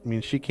obvious. I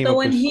mean, she came So up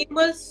when with... he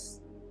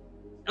was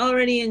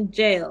already in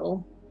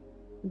jail,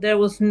 there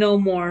was no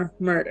more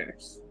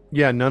murders.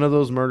 Yeah, none of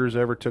those murders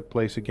ever took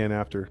place again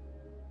after.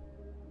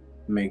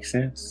 Makes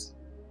sense.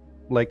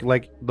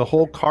 Like the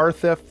whole car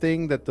theft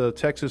thing that the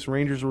Texas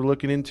Rangers were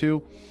looking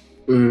into,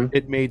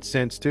 it made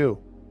sense too.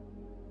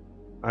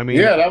 I mean,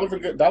 Yeah, that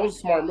was a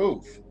smart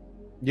move.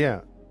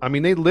 yeah. I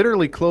mean, they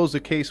literally closed the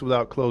case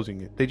without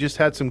closing it. They just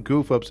had some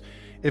goof ups.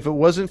 If it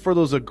wasn't for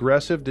those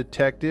aggressive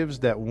detectives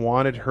that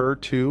wanted her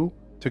to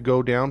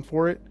go down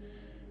for it,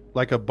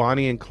 like a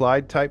Bonnie and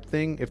Clyde type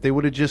thing, if they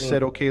would have just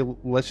said, okay,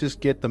 let's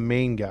just get the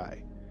main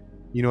guy.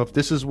 You know, if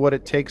this is what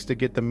it takes to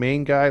get the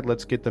main guy,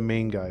 let's get the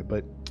main guy.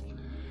 But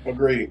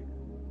Agreed.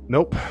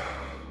 nope.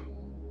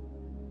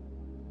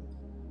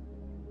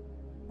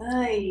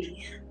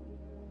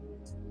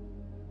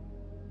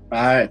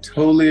 I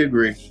totally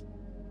agree.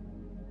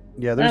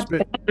 Yeah, there's That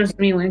been... bothers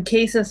me when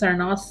cases are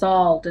not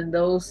solved and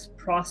those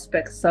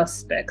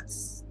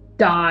suspects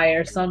die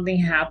or something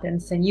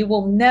happens and you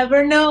will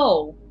never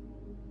know.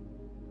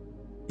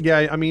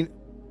 Yeah, I mean,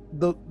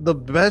 the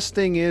best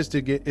thing is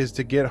to get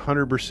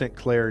 100%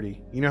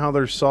 clarity. You know how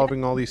they're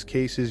solving all these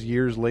cases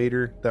years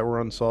later that were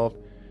unsolved?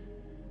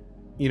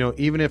 You know,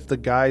 even if the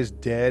guy's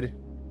dead,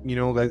 you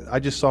know, I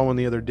just saw one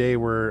the other day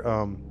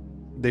where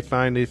they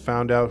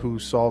found out who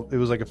solved... It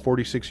was like a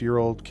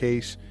 46-year-old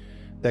case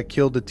that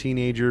killed a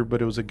teenager,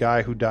 but it was a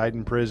guy who died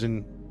in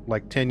prison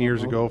like 10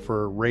 years ago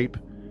for rape.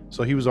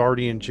 So he was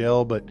already in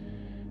jail, but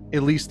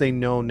at least they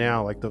know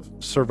now, like the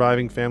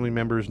surviving family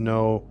members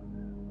know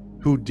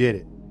who did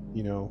it,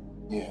 you know?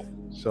 Yeah.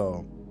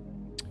 So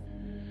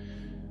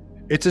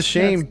it's a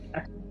shame.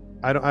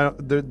 They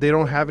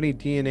don't have any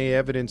DNA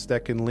evidence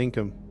that can link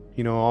them.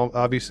 You know,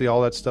 obviously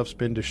all that stuff's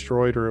been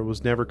destroyed or it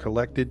was never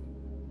collected.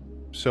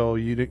 So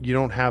you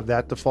don't have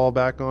that to fall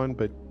back on,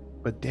 but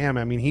damn,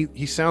 I mean,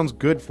 he sounds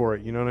good for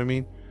it. You know what I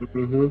mean?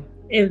 Mm-hmm.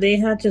 If they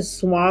had just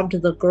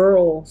swabbed the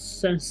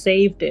girls and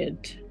saved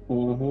it.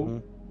 Mm-hmm.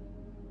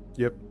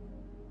 Yep.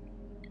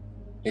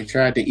 They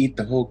tried to eat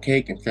the whole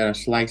cake instead of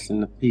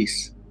slicing the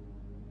piece.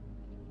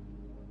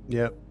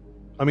 Yep.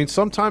 I mean,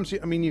 sometimes,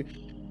 I mean, you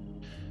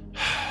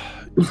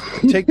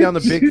take down the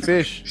big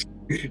fish.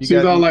 She's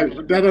all like,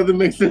 that doesn't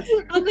make sense.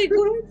 I was like,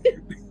 what?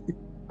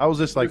 I was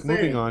just like, Just saying.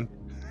 moving on.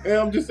 Yeah,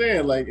 I'm just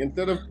saying, like,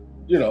 instead of,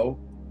 you know,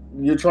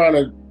 you're trying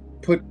to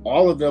put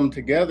all of them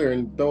together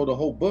and throw the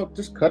whole book,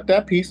 just cut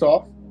that piece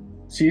off.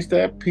 She's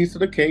that piece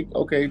of the cake.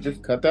 Okay,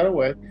 just cut that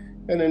away.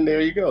 And then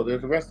there you go.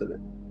 There's the rest of it.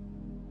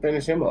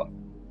 Finish him off.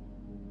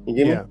 You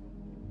get me?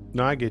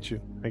 No, I get you.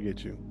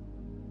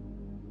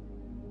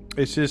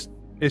 It's just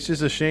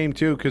a shame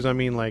too, because I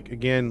mean, like,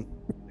 again,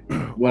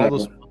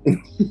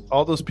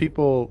 all those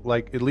people,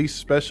 like, at least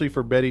especially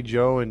for Betty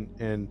Jo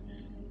and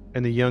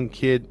the young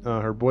kid,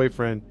 her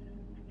boyfriend,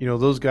 you know,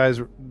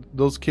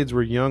 those kids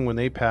were young when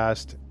they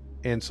passed,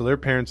 and so their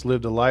parents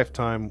lived a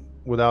lifetime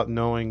without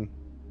knowing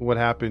what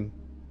happened,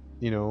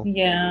 you know.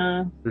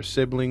 Yeah. Their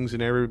siblings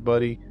and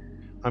everybody.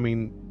 I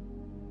mean,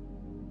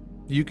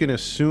 you can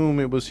assume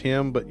it was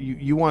him, but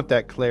you want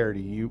that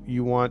clarity.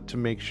 You want to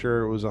make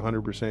sure it was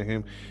 100%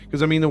 him,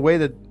 because I mean, the way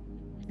that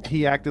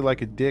he acted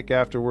like a dick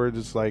afterwards,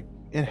 it's like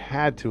it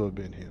had to have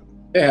been him.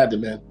 It had to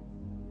be. And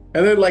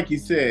then, like you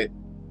said,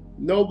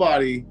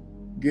 nobody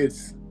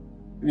gets,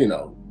 you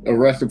know,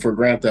 arrested for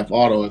Grand Theft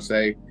Auto and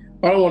say,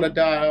 I don't want to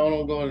die, I don't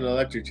want to go in an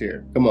electric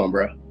chair. Come on,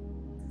 bro.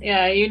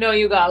 Yeah, you know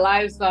you got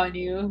lives on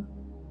you.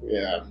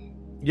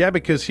 Yeah,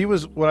 because he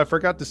was... What I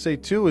forgot to say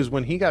too is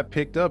when he got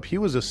picked up, he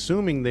was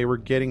assuming they were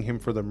getting him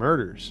for the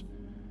murders.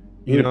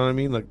 You know what I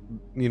mean? Like,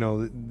 you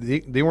know,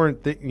 they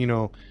weren't... you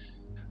know,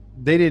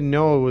 they didn't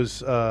know it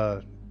was...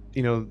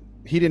 you know,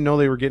 he didn't know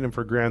they were getting him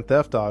for Grand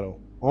Theft Auto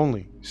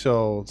only.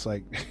 So it's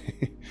like...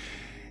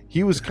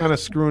 he was kind of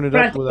screwing it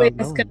up without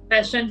knowing.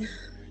 Confession.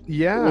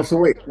 Yeah. Well, so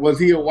wait, was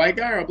he a white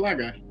guy or a black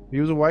guy? He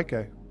was a white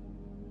guy.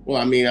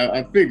 Well, I mean,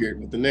 I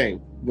figured with the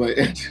name, but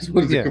I just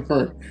wanted to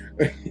confirm.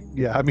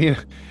 Yeah, I mean,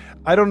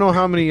 I don't know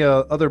how many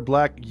other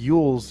black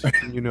Yules,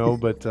 you know,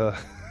 but...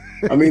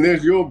 I mean,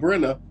 there's Yul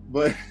Brynner,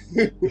 but...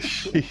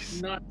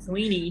 Not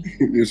Sweeney.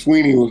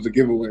 Sweeney was the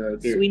giveaway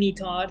right there. Sweeney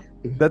Todd.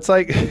 That's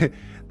like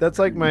That's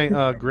like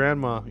my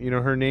grandma. You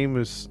know, her name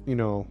is,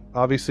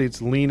 obviously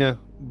it's Lena,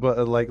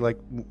 but like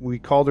we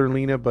called her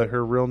Lena, but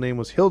her real name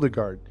was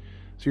Hildegard.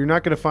 So you're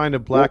not going to find a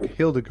black Whoa.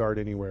 Hildegard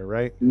anywhere,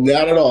 right?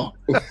 Not at all.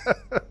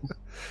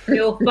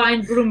 You'll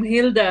find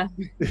Broomhilda.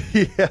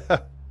 Yeah.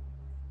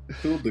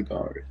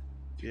 Hildegard.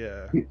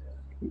 Yeah.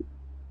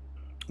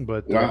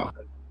 But Wow.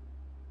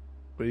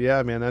 but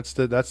yeah, man, that's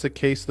the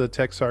case of the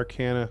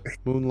Texarkana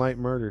Moonlight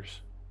murders.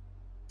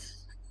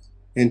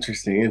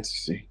 Interesting.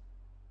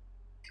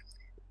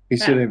 He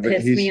should That have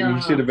pissed me he should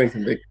off. have been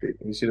convicted.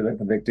 He should have been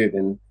convicted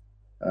and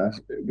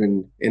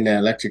been in that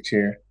electric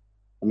chair.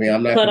 I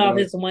mean, Cut off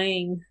his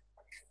wing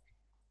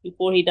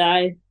before he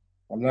died.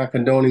 I'm not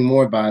condoning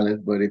more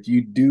violence, but if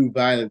you do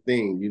violent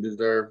things, you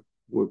deserve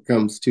what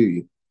comes to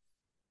you.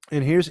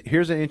 And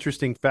here's an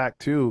interesting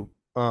fact too.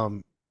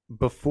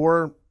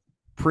 Before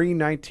pre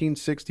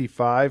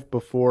 1965,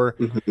 before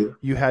Mhm.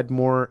 you had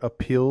more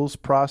appeals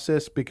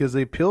process, because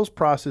the appeals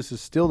process is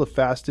still the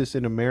fastest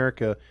in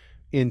America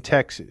in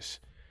Texas.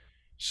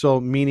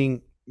 So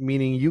meaning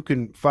you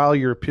can file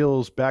your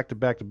appeals back to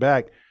back to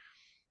back.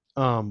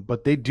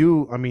 But they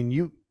do. I mean,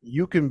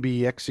 you can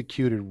be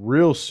executed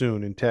real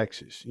soon in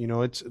Texas. You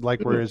know, it's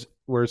like Mhm.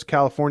 whereas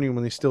California,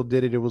 when they still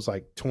did it, it was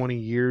like 20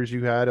 years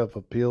you had of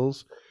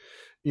appeals.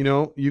 You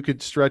know, you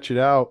could stretch it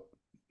out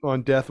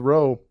on death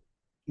row,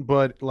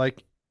 but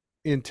like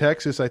in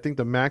Texas, I think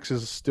the max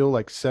is still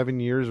like 7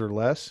 years or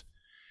less.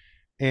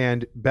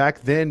 And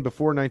back then,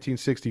 before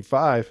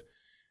 1965,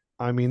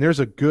 I mean, there's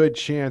a good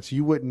chance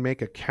you wouldn't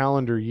make a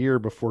calendar year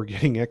before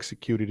getting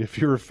executed if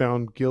you were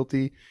found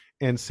guilty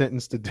and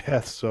sentenced to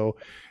death. So,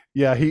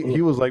 yeah,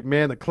 he was like,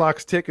 man, the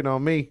clock's ticking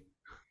on me.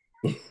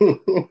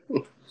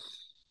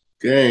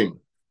 Dang.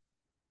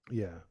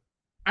 Yeah.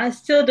 I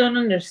still don't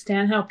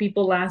understand how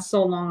people last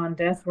so long on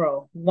death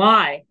row.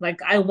 Why?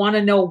 Like, I want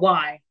to know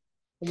why.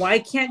 Why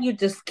can't you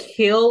just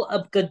kill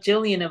a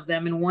gajillion of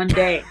them in one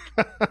day?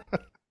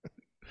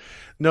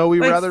 No,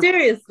 Like,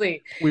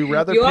 seriously, we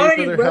rather you pay for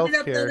already their running health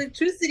up the care.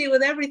 electricity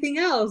with everything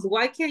else.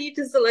 Why can't you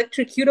just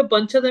electrocute a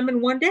bunch of them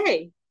in one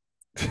day?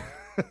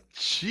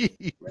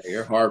 Jeez. Man,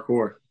 you're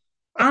hardcore.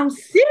 I'm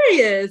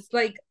serious.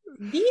 Like,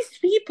 these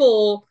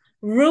people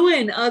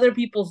ruin other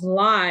people's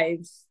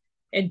lives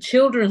and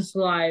children's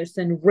lives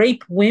and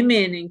rape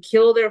women and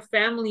kill their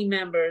family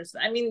members.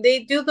 I mean,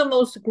 they do the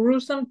most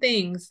gruesome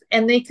things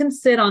and they can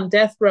sit on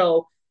death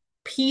row,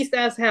 peace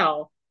as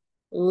hell,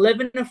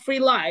 living a free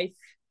life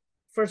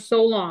for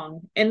so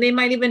long. And they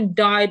might even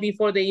die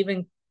before they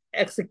even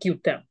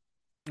execute them.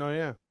 Oh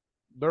yeah.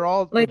 They're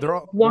all Like, they're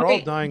all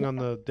why? dying on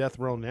the death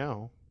row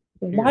now.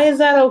 Why Here. is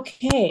that I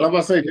okay? was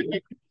about to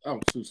say, oh,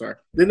 so sorry.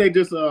 Didn't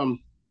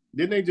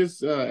they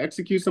just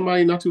execute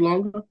somebody not too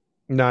long ago?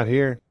 Not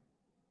here.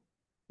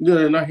 No,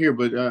 they're not here,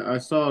 but I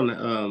saw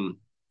on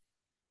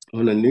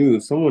the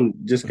news someone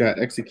just got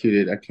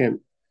executed. I can't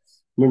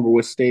remember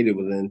what state it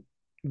was in.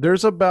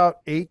 There's about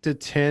 8 to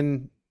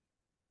 10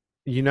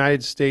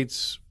 United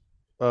States,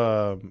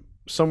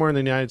 somewhere in the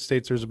United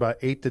States, there's about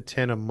 8 to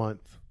 10 a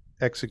month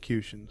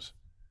executions,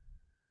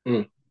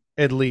 Mm.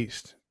 at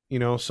least. You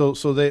know, so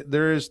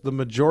there is the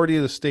majority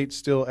of the states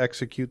still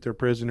execute their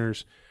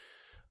prisoners,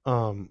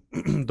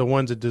 the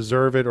ones that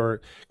deserve it,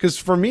 or because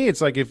for me, it's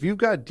like if you've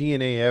got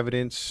DNA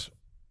evidence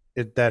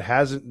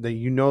that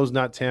you know is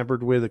not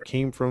tampered with, it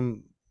came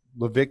from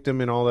the victim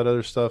and all that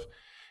other stuff,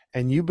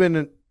 and you've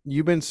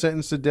been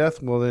sentenced to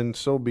death, well then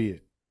so be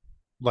it.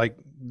 Like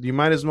you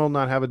might as well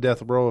not have a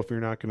death row if you're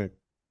not going to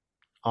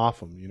off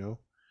them, you know?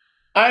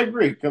 I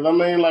agree because I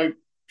mean, like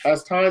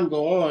as time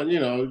go on,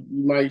 you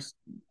might,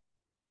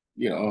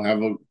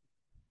 have a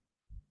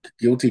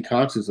guilty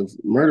conscience of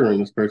murdering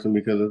this person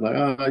because it's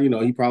like,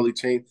 he probably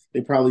changed.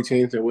 They probably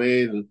changed their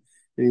ways, and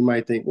you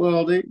might think,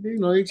 well, they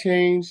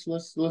changed.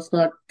 Let's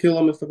not kill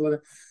them and stuff like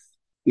that.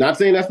 Not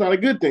saying that's not a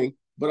good thing,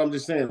 but I'm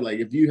just saying, like,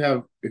 if you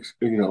have,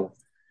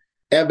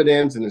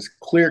 evidence and it's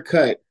clear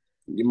cut,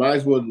 you might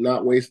as well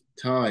not waste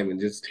time and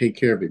just take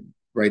care of it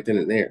right then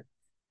and there.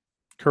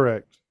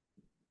 Correct.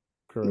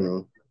 You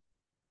know?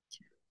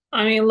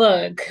 I mean,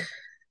 look,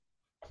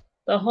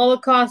 the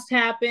Holocaust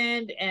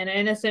happened and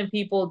innocent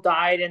people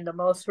died in the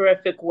most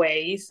horrific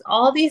ways.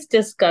 All these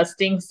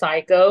disgusting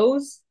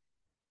psychos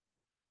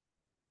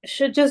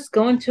should just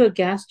go into a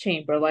gas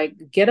chamber,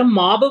 like get a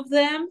mob of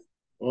them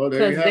Well, there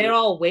you because have they're it.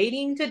 all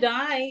waiting to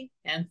die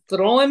and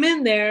throw them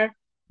in there.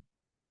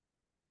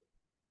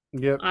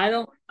 Yep.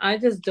 I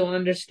just don't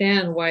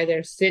understand why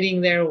they're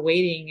sitting there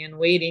waiting and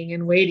waiting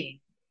and waiting.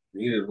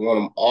 You just want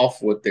them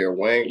off with their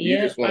wang. You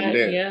just want them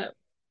dead. Yeah.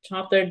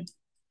 Chop their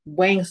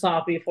wings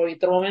off before you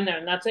throw them in there,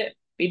 and that's it.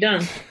 Be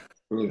done.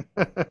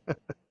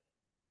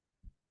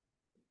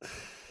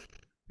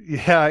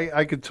 Yeah,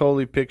 I could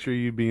totally picture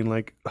you being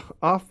like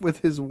off with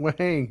his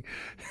wang.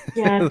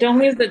 Yeah, don't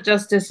leave the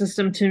justice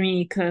system to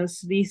me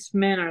because these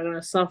men are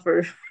gonna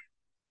suffer.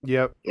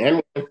 Yep.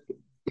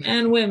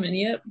 And women,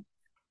 yep.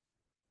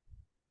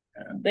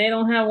 They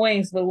don't have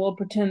wings, but we'll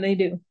pretend they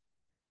do.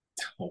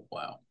 Oh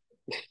wow.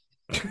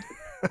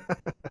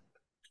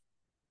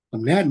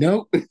 On that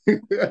note,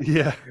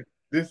 Yeah.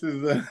 This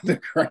is the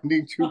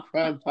Grinding True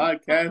Crime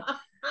Podcast.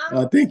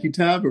 Thank you,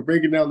 Todd, for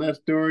breaking down that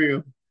story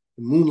of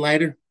the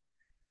Moonlighter,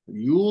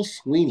 Yule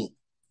Sweeney.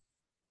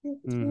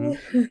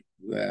 Mm-hmm.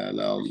 And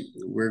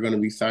we're going to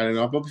be signing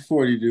off. But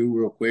before you do,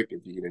 real quick,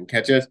 if you didn't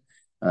catch us,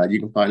 you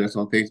can find us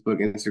on Facebook,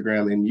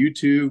 Instagram, and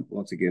YouTube.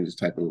 Once again, just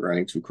type in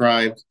Grinding True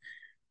Crimes.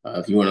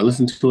 If you want to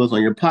listen to us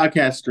on your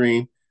podcast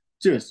stream,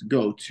 just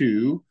go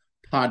to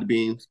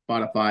Podbean,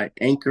 Spotify,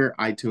 Anchor,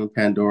 iTunes,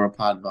 Pandora,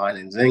 Podvine,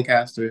 and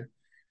Zencaster.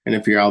 And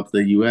if you're out to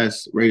the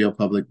U.S., Radio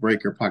Public,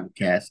 Breaker, Pocket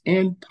Cast,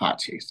 and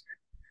Podchaser.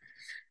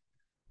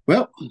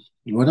 Well,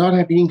 with all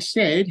that being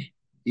said,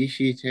 this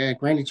is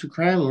Grinding True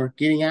Crime. We're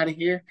getting out of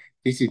here.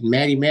 This is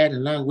Maddie Matt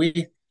along with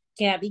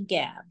Gabby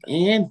Gab.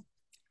 And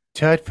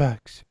Todd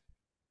Fox.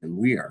 And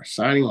we are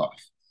signing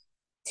off.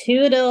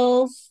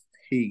 Toodles.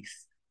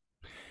 Peace.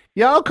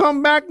 Y'all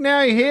come back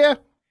now, you hear?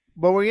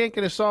 But we ain't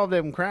going to solve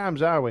them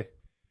crimes, are we?